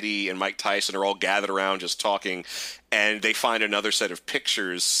and Teddy and Mike Tyson are all gathered around just talking, and they find another set of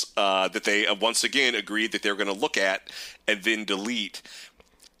pictures that they once again agreed that they're going to look at and then delete.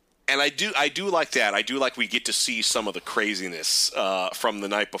 And I do like that. I do like we get to see some of the craziness from the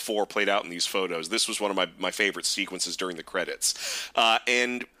night before played out in these photos. This was one of my favorite sequences during the credits.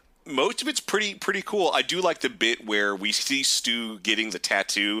 And most of it's pretty cool. I do like the bit where we see Stu getting the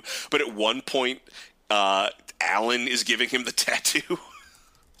tattoo, but at one point, Alan is giving him the tattoo.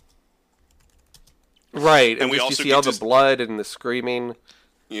 Right, and we also see all the blood and the screaming.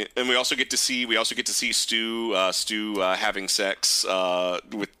 Yeah, and we also get to see Stu having sex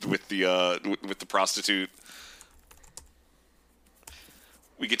with the prostitute.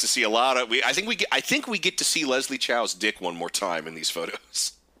 We get to see a lot of I think we get to see Leslie Chow's dick one more time in these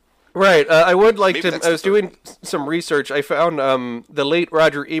photos. Right. I would like Maybe to. that's I was the doing some research. I found the late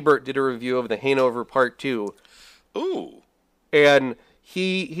Roger Ebert did a review of The Hangover Part 2. Ooh. And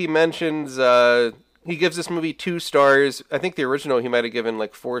he mentions he gives this movie 2 stars. I think the original he might have given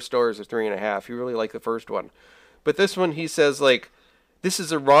like 4 stars or 3.5. He really liked the first one, but this one he says like, this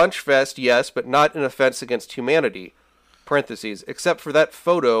is a raunch fest, yes, but not an offense against humanity. Parentheses, except for that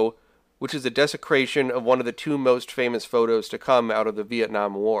photo, which is a desecration of one of the 2 most famous photos to come out of the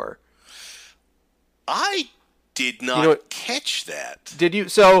Vietnam War. I did not catch that. Did you?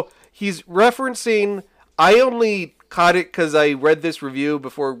 So he's referencing. I only caught it because I read this review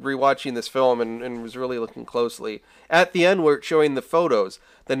before rewatching this film and was really looking closely. At the end, where it's showing the photos,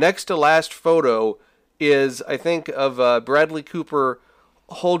 the next to last photo is, I think, of Bradley Cooper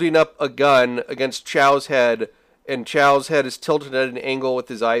holding up a gun against Chow's head, and Chow's head is tilted at an angle with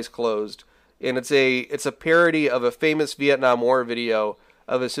his eyes closed. And it's a parody of a famous Vietnam War video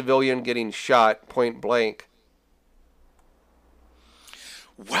of a civilian getting shot point blank.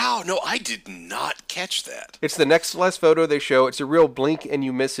 Wow, no, I did not catch that. It's the next to last photo they show. It's a real blink and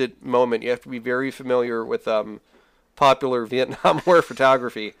you miss it moment. You have to be very familiar with popular Vietnam War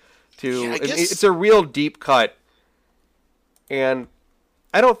photography to. Yeah, I guess... It's a real deep cut, and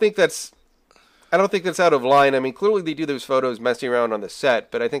I don't think that's out of line. I mean, clearly they do those photos messing around on the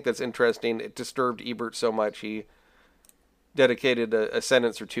set, but I think that's interesting. It disturbed Ebert so much he dedicated a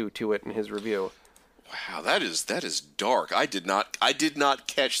sentence or 2 to it in his review. Wow, that is dark. I did not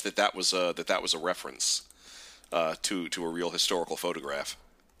catch that was a reference to a real historical photograph.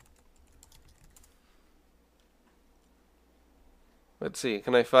 Let's see.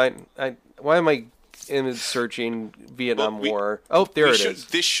 Can I find? Why am I image searching Vietnam War? Oh, there it is.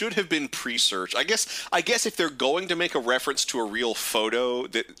 This should have been pre-searched. I guess if they're going to make a reference to a real photo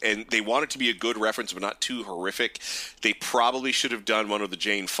and they want it to be a good reference but not too horrific, they probably should have done one of the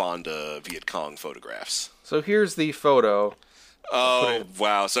Jane Fonda Viet Cong photographs. So here's the photo. Oh,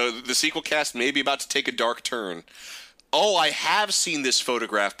 wow. So the sequel cast may be about to take a dark turn. Oh, I have seen this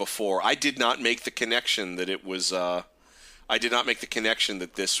photograph before. I did not make the connection that it was... I did not make the connection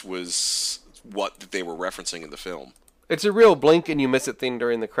that this was what they were referencing in the film. It's a real blink and you miss it thing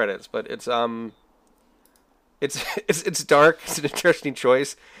during the credits, but it's dark. It's an interesting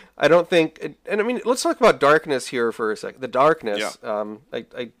choice. I don't think, and I mean, let's talk about darkness here for a second. The darkness. Yeah.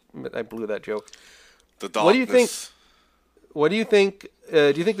 I blew that joke. The darkness. What do you think? What do you think?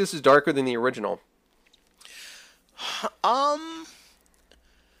 Do you think this is darker than the original?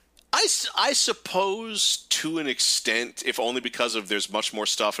 I suppose to an extent, if only because of there's much more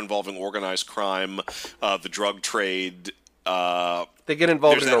stuff involving organized crime, the drug trade. They get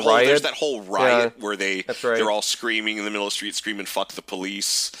involved in a riot. There's that whole riot where that's right. They're all screaming in the middle of the street, screaming "fuck the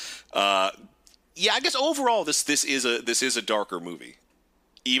police." I guess overall this is a darker movie,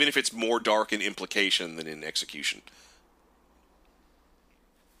 even if it's more dark in implication than in execution.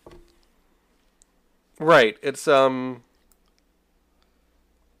 Right. It's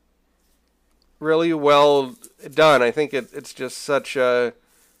really well done. I think it's just such a...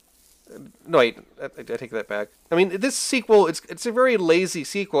 No, wait, I take that back. I mean, this sequel, it's a very lazy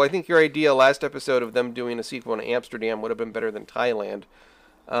sequel. I think your idea last episode of them doing a sequel in Amsterdam would have been better than Thailand.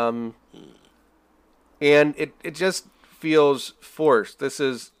 And it just feels forced. This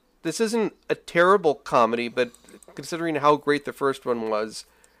isn't a terrible comedy, but considering how great the first one was,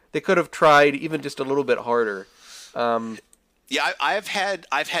 they could have tried even just a little bit harder. Yeah, I've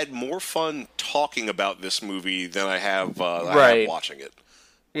had more fun talking about this movie than I have watching it.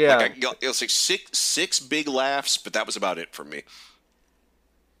 Yeah, like it was like six big laughs, but that was about it for me.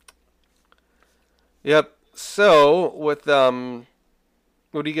 Yep. So with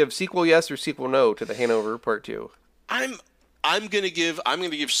what do you give? Sequel yes or sequel no to The Hangover Part 2? I'm gonna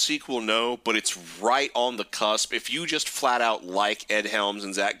give sequel no, but it's right on the cusp. If you just flat out like Ed Helms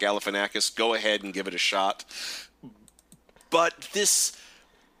and Zach Galifianakis, go ahead and give it a shot. But this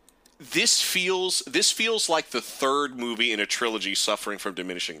feels like the third movie in a trilogy suffering from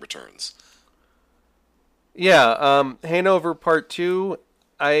diminishing returns. Yeah, Hangover Part 2,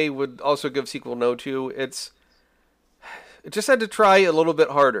 I would also give sequel no to. It just had to try a little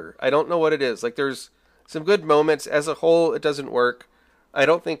bit harder. I don't know what it is. Like, there's some good moments. As a whole, it doesn't work. I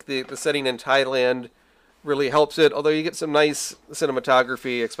don't think the setting in Thailand really helps it, although you get some nice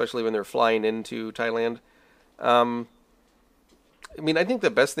cinematography, especially when they're flying into Thailand. I mean, I think the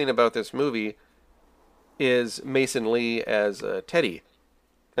best thing about this movie is Mason Lee as Teddy.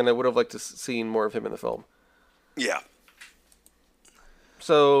 and I would have liked to seen more of him in the film. Yeah.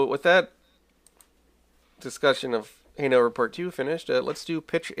 So with that discussion of Hangover Part 2 finished, let's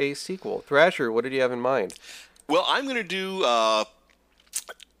pitch a sequel. Thrasher, what did you have in mind? Well, I'm gonna do The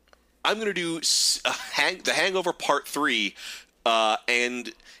Hangover Part 3,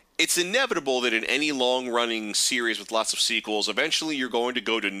 and it's inevitable that in any long-running series with lots of sequels, eventually you're going to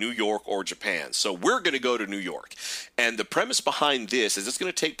go to New York or Japan. So we're going to go to New York. And the premise behind this is it's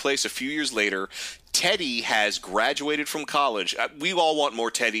going to take place a few years later. Teddy has graduated from college. We all want more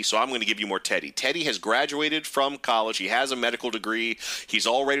Teddy, so I'm going to give you more Teddy. Teddy has graduated from college. He has a medical degree. He's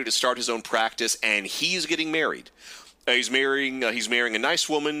all ready to start his own practice, and he's getting married. He's marrying a nice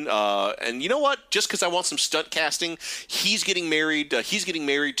woman, and you know what? Just because I want some stunt casting, he's getting married. He's getting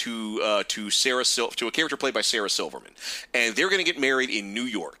married to a character played by Sarah Silverman, and they're going to get married in New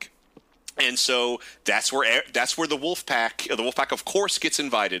York. And so that's where the Wolfpack of course gets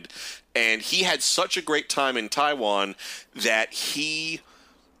invited, and he had such a great time in Taiwan that he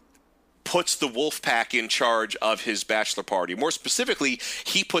puts the Wolfpack in charge of his bachelor party. More specifically,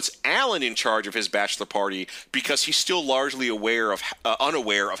 he puts Alan in charge of his bachelor party because he's still largely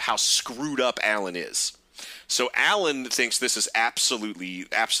unaware of how screwed up Alan is. So Alan thinks this is absolutely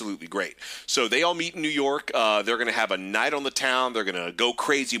great. So they all meet in New York. They're going to have a night on the town. They're going to go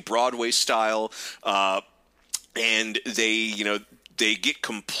crazy Broadway style, and they get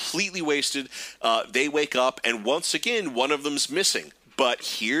completely wasted. They wake up, and once again, one of them's missing.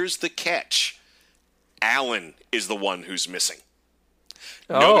 But here's the catch. Alan is the one who's missing.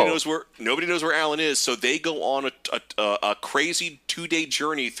 Nobody knows where Alan is, so they go on a crazy 2-day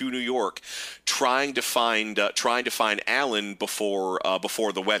journey through New York, trying to find Alan before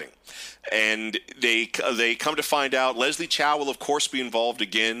the wedding. And they come to find out Leslie Chow will of course be involved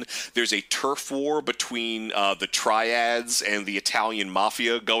again. There's a turf war between the Triads and the Italian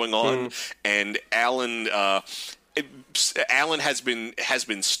mafia going on, and Alan has been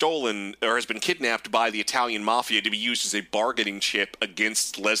stolen or has been kidnapped by the Italian mafia to be used as a bargaining chip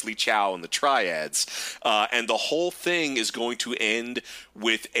against Leslie Chow and the Triads, and the whole thing is going to end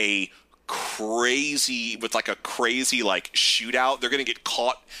with a crazy shootout. They're going to get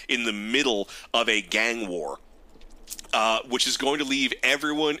caught in the middle of a gang war, which is going to leave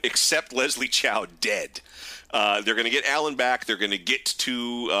everyone except Leslie Chow dead. They're going to get Alan back. They're going to get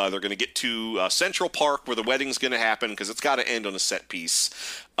to Central Park where the wedding's going to happen because it's got to end on a set piece.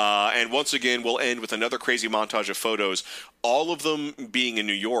 And once again, we'll end with another crazy montage of photos, all of them being in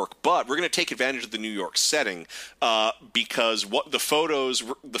New York. But we're going to take advantage of the New York setting because what the photos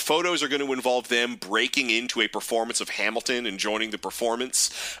are going to involve them breaking into a performance of Hamilton and joining the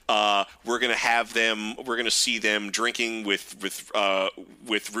performance. We're going to see them drinking with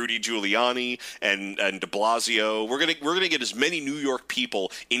Rudy Giuliani and De Blasio. We're going to get as many New York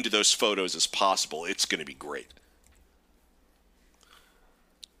people into those photos as possible. It's going to be great.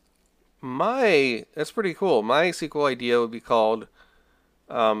 That's pretty cool. My sequel idea would be called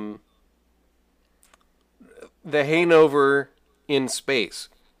The Hangover in Space.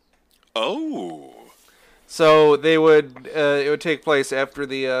 Oh. So it would take place after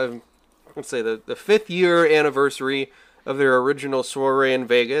the let's say the 5th year anniversary of their original soiree in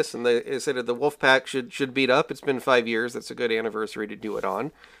Vegas, and they said that the Wolfpack should beat up. It's been 5 years. That's a good anniversary to do it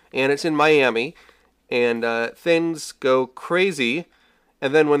on, and it's in Miami, and things go crazy.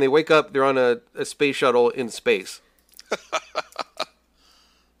 And then when they wake up, they're on a space shuttle in space.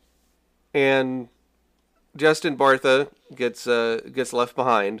 And Justin Bartha gets left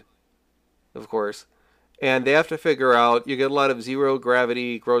behind, of course. And they have to figure out, you get a lot of zero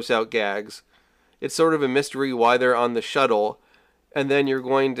gravity, gross out gags. It's sort of a mystery why they're on the shuttle. And then you're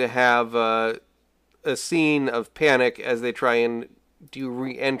going to have a scene of panic as they try and do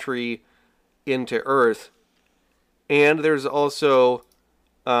re-entry into Earth. And there's also...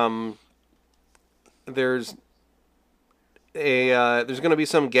 there's going to be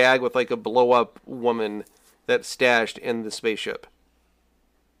some gag with like a blow up woman that's stashed in the spaceship.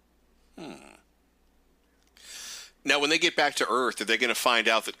 Now, when they get back to Earth, are they going to find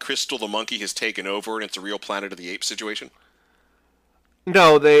out that Crystal the monkey has taken over and it's a real Planet of the Apes situation?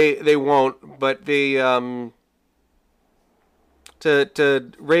 No, they won't. But they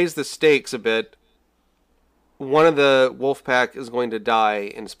to raise the stakes a bit, one of the Wolfpack is going to die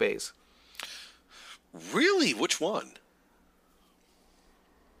in space. Really? Which one?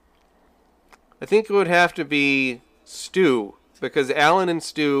 I think it would have to be Stu, because Alan and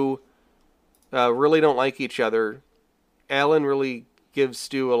Stu really don't like each other. Alan really gives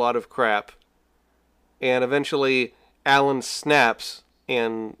Stu a lot of crap. And eventually, Alan snaps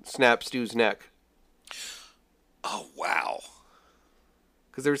and snaps Stu's neck. Oh, wow.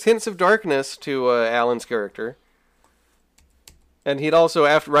 because there's hints of darkness to Alan's character. And he'd also,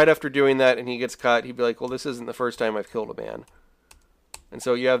 right after doing that and he gets caught, he'd be like, well, this isn't the first time I've killed a man. And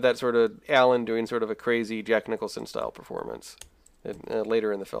so you have that sort of Alan doing sort of a crazy Jack Nicholson style performance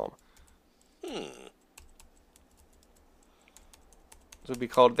later in the film. This would be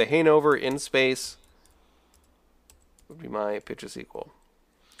called The Hangover in Space. Would be my pitch a sequel.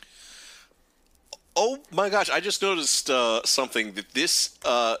 Oh my gosh, I just noticed something, that this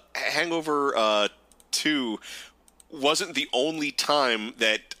Hangover 2 wasn't the only time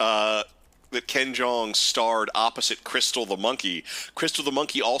that that Ken Jeong starred opposite Crystal the Monkey. Crystal the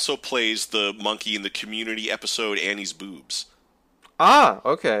Monkey also plays the monkey in the Community episode Annie's Boobs. Ah,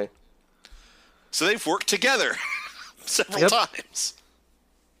 okay. So they've worked together several times.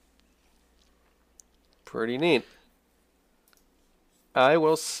 Pretty neat. I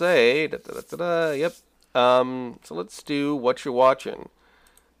will say, yep. So let's do what you're watching.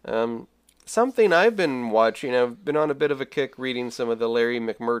 Something I've been watching, I've been on a bit of a kick reading some of the Larry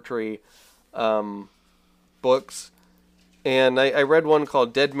McMurtry books. And I read one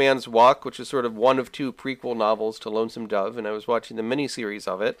called Dead Man's Walk, which is sort of one of two prequel novels to Lonesome Dove, and I was watching the miniseries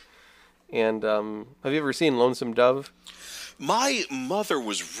of it. And have you ever seen Lonesome Dove? My mother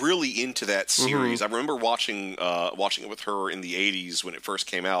was really into that series. I remember watching it with her in the 80s when it first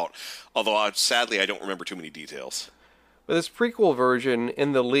came out, although sadly I don't remember too many details. But this prequel version,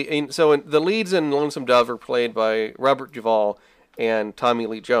 in the leads in Lonesome Dove are played by Robert Duvall and Tommy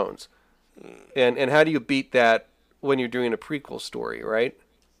Lee Jones. And how do you beat that when you're doing a prequel story, right?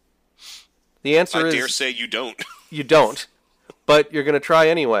 The answer is... I dare say you don't. You don't, but you're going to try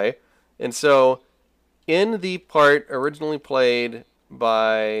anyway. And so, in the part originally played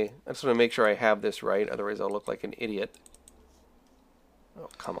by... I just want to make sure I have this right, otherwise I'll look like an idiot. Oh,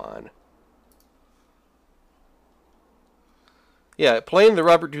 come on. Yeah, playing the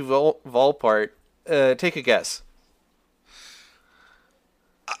Robert Duvall part, take a guess.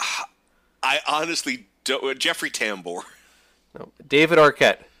 I honestly don't... Jeffrey Tambor. No, David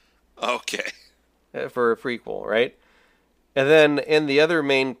Arquette. Okay. For a prequel, right? And then in the other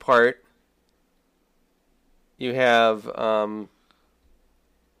main part, you have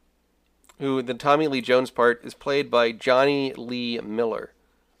who the Tommy Lee Jones part is played by Johnny Lee Miller,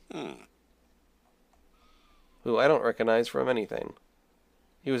 who I don't recognize from anything.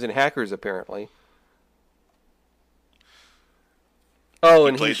 He was in Hackers, apparently. Oh,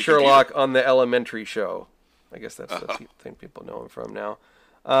 and he's Sherlock on the Elementary show. I guess that's the thing people know him from now.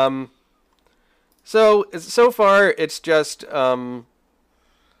 So far, it's just,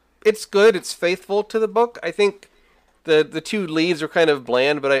 it's good. It's faithful to the book. I think the two leads are kind of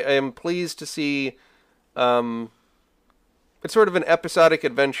bland, but I am pleased to see, it's sort of an episodic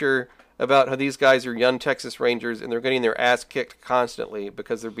adventure about how these guys are young Texas Rangers and they're getting their ass kicked constantly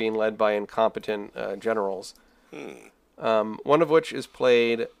because they're being led by incompetent generals. One of which is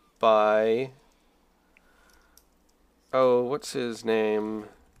played by, what's his name?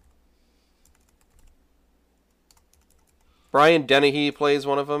 Brian Dennehy plays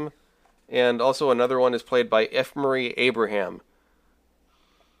one of them, and also another one is played by F. Murray Abraham,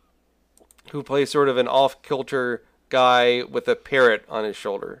 who plays sort of an off-kilter guy with a parrot on his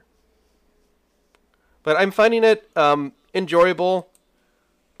shoulder. But I'm finding it enjoyable,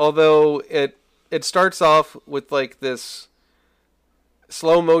 although it starts off with like this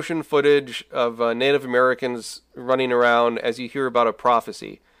slow motion footage of Native Americans running around as you hear about a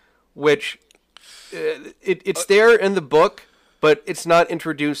prophecy, which it's there in the book, but it's not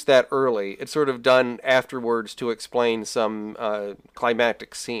introduced that early. It's sort of done afterwards to explain some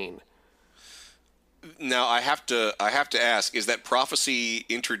climactic scene. Now I have to ask: is that prophecy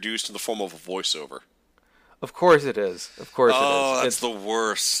introduced in the form of a voiceover? Of course it is. Of course it is. Oh, that's the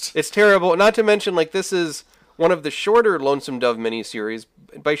worst. It's terrible. Not to mention, like, this is one of the shorter Lonesome Dove miniseries.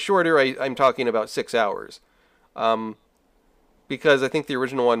 By shorter, I'm talking about 6 hours. Because I think the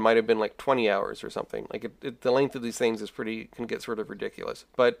original one might have been like 20 hours or something. Like, the length of these things can get sort of ridiculous.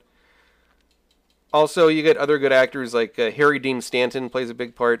 But also, you get other good actors, like Harry Dean Stanton plays a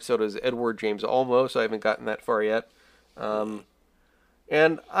big part. So does Edward James Olmo. So I haven't gotten that far yet.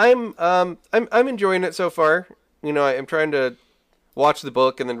 And I'm enjoying it so far. You know, I'm trying to watch the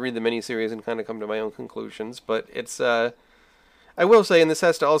book and then read the miniseries and kind of come to my own conclusions. But it's, I will say, and this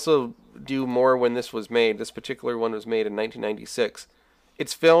has to also do more when this was made. This particular one was made in 1996.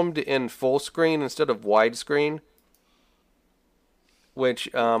 It's filmed in full screen instead of widescreen, which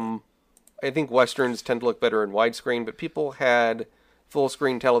I think Westerns tend to look better in widescreen, but people had full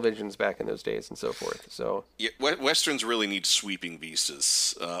screen televisions back in those days and so forth. So yeah, Westerns really need sweeping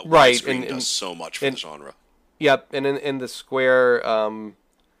vistas. Right, Widescreen does so much for the genre. Yep, and in the square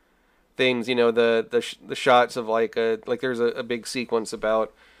things. The shots of like there's a big sequence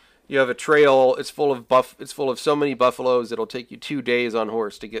about you have a trail. It's full of so many buffaloes. It'll take you 2 days on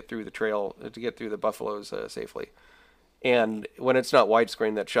horse to get through the trail to get through the buffaloes safely. And when it's not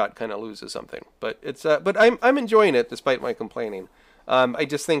widescreen, that shot kind of loses something. But but I'm enjoying it despite my complaining. I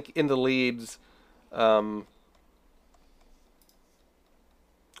just think in the leads.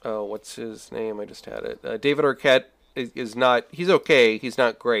 Oh, what's his name? I just had it. David Arquette is not. He's okay. He's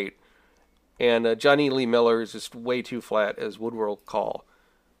not great. And Johnny Lee Miller is just way too flat as Woodward Call.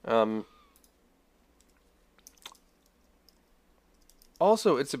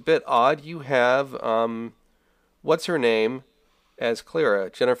 Also, it's a bit odd. You have what's her name as Clara,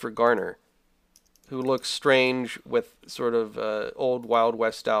 Jennifer Garner, who looks strange with sort of old Wild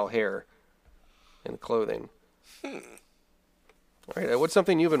West style hair and clothing. All right, what's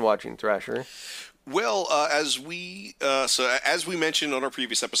something you've been watching, Thrasher? Well, as we mentioned on our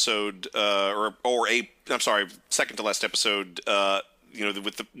previous episode, second to last episode,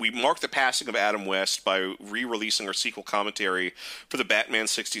 we marked the passing of Adam West by re-releasing our sequel commentary for the Batman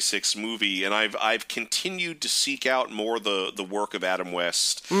 '66 movie, and I've continued to seek out more the work of Adam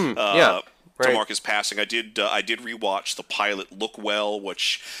West. To mark his passing, I did rewatch the pilot Look Well,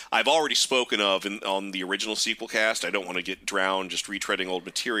 which I've already spoken of on the original sequel cast. I don't want to get drowned just retreading old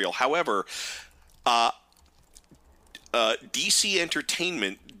material. However, DC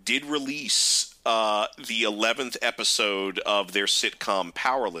Entertainment did release the 11th episode of their sitcom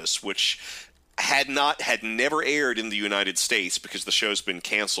Powerless, which had never aired in the United States because the show's been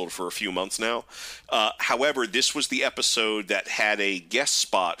canceled for a few months now. However, this was the episode that had a guest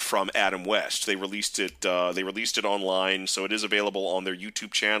spot from Adam West. They released it online, so it is available on their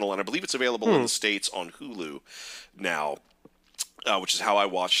YouTube channel, and I believe it's available in the States on Hulu now, which is how I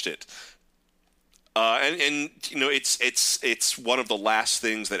watched it. It's one of the last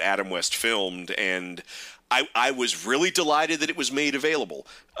things that Adam West filmed, and I was really delighted that it was made available,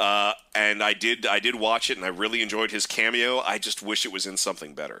 and I did watch it, and I really enjoyed his cameo. I just wish it was in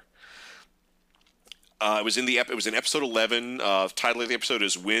something better. It was in episode 11. Title of the episode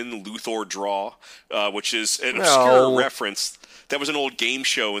is "Win, Luthor, Draw," which is an obscure reference. That was an old game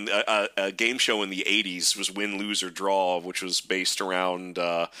show in a game show in the '80s. Was Win, Lose, or Draw, which was based around.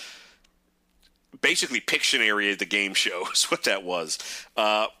 Basically, Pictionary, the game show, is what that was.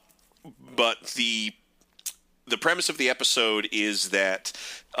 But the premise of the episode is that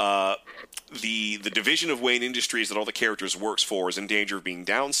the division of Wayne Industries that all the characters works for is in danger of being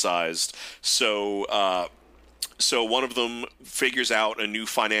downsized. So one of them figures out a new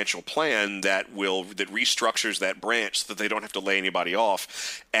financial plan that restructures that branch so that they don't have to lay anybody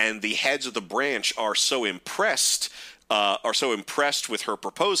off. And the heads of the branch are so impressed with her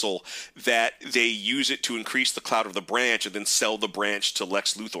proposal that they use it to increase the clout of the branch and then sell the branch to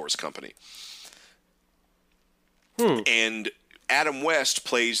Lex Luthor's company. And Adam West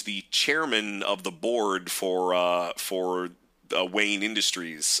plays the chairman of the board for Wayne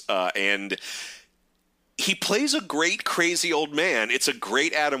Industries, and he plays a great crazy old man. It's a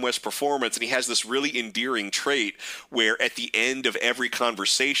great Adam West performance, and he has this really endearing trait where at the end of every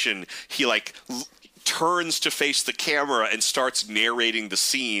conversation, he turns to face the camera and starts narrating the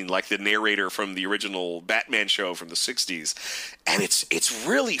scene like the narrator from the original Batman show from the 60s. And it's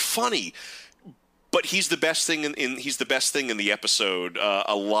really funny. But he's the best thing in the episode.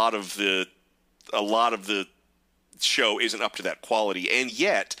 A lot of the show isn't up to that quality, and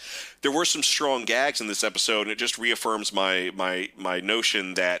yet there were some strong gags in this episode, and it just reaffirms my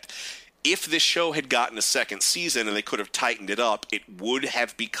notion that if this show had gotten a second season and they could have tightened it up, it would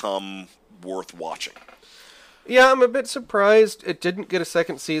have become worth watching. Yeah, I'm a bit surprised it didn't get a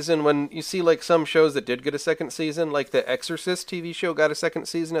second season when you see some shows that did get a second season, like the Exorcist TV show got a second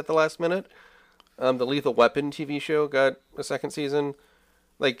season at the last minute. The Lethal Weapon TV show got a second season.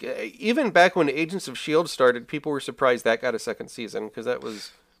 Even back when Agents of S.H.I.E.L.D. started, people were surprised that got a second season because that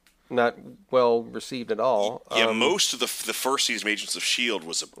was not well received at all. Yeah, most of the first season of Agents of S.H.I.E.L.D.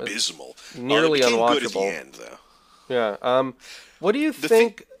 was abysmal. Nearly it became unwatchable. Good at the end, though. Yeah. What do you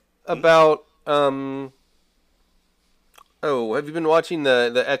think about... have you been watching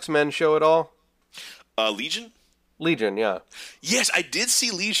the X-Men show at all? Legion? Legion, yeah. Yes, I did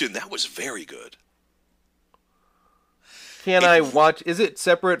see Legion. That was very good. I watch... Is it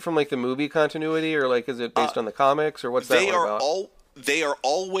separate from the movie continuity, or is it based on the comics, or what's that one about? They are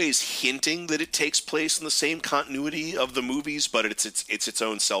always hinting that it takes place in the same continuity of the movies, but it's its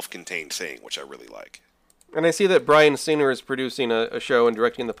own self-contained thing, which I really like. And I see that Bryan Singer is producing a show and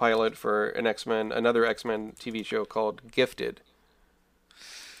directing the pilot for another X-Men TV show called Gifted.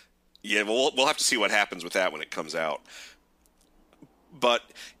 Yeah, we'll have to see what happens with that when it comes out. But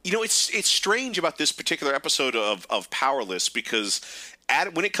it's strange about this particular episode of Powerless because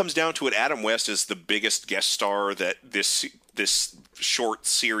when it comes down to it, Adam West is the biggest guest star that this short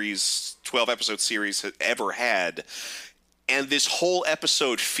series, 12-episode series, has ever had. And this whole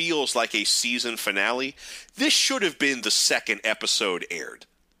episode feels like a season finale. This should have been the second episode aired.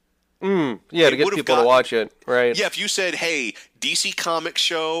 To get people to watch it, right? Yeah, if you said, hey, DC Comics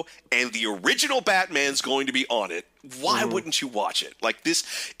show and the original Batman's going to be on it, why wouldn't you watch it? Like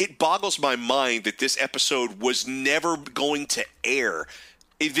this, it boggles my mind that this episode was never going to air.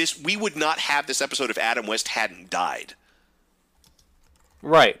 We would not have this episode if Adam West hadn't died.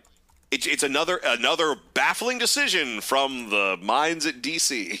 Right. It's another baffling decision from the minds at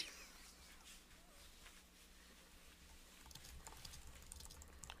DC.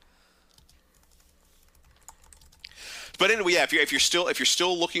 But anyway, yeah, if you're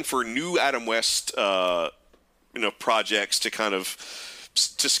still looking for new Adam West, projects to kind of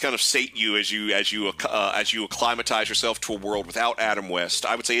sate you as you acclimatize yourself to a world without Adam West,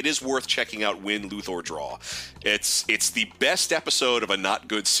 I would say it is worth checking out Win, Luthor, Draw. It's the best episode of a not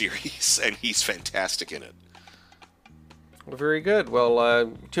good series, and he's fantastic in it. Very good.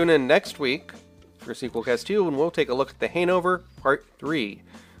 Well, tune in next week for Sequelcast 2, and we'll take a look at The Hangover Part 3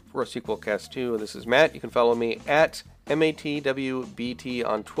 for Sequelcast 2. This is Matt. You can follow me at MATWBT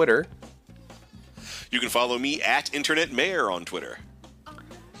on Twitter. You can follow me at Internet Mayor on Twitter.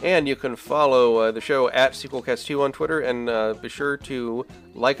 And you can follow the show at Sequelcast2 on Twitter, and be sure to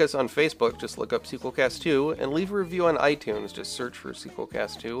like us on Facebook. Just look up Sequelcast2, and leave a review on iTunes. Just search for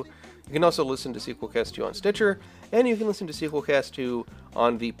Sequelcast2. You can also listen to Sequelcast2 on Stitcher, and you can listen to Sequelcast2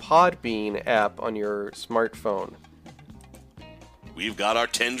 on the Podbean app on your smartphone. We've got our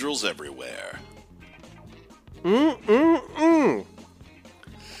tendrils everywhere. That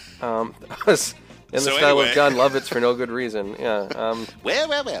was in the style of John Lovitz for no good reason. Yeah.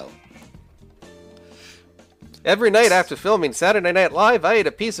 Well. Every night after filming Saturday Night Live, I ate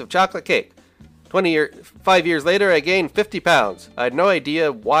a piece of chocolate cake. 5 years later, I gained 50 pounds. I had no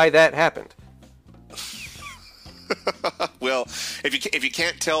idea why that happened. Well, if you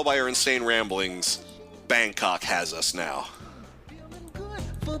can't tell by our insane ramblings, Bangkok has us now.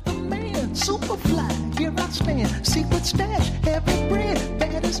 For the man, super fly, here I stand, secret stash, heavy bread,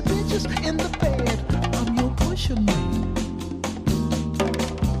 baddest bitches in the bed. I'm your pusher man.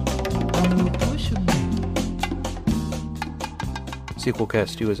 I'm your pusher man.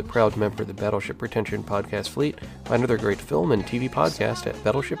 Sequelcast 2 is a proud member of the Battleship Retention podcast fleet. Find other great film and TV podcasts at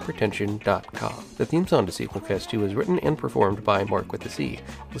battleshipretention.com. The theme song to Sequelcast 2 is written and performed by Mark with the C.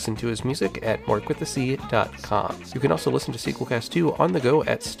 Listen to his music at markwiththec.com. You can also listen to Sequelcast 2 on the go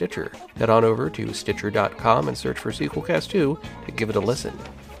at Stitcher. Head on over to stitcher.com and search for Sequelcast 2 to give it a listen.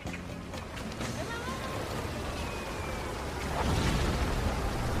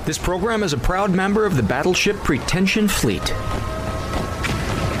 This program is a proud member of the Battleship Pretension Fleet.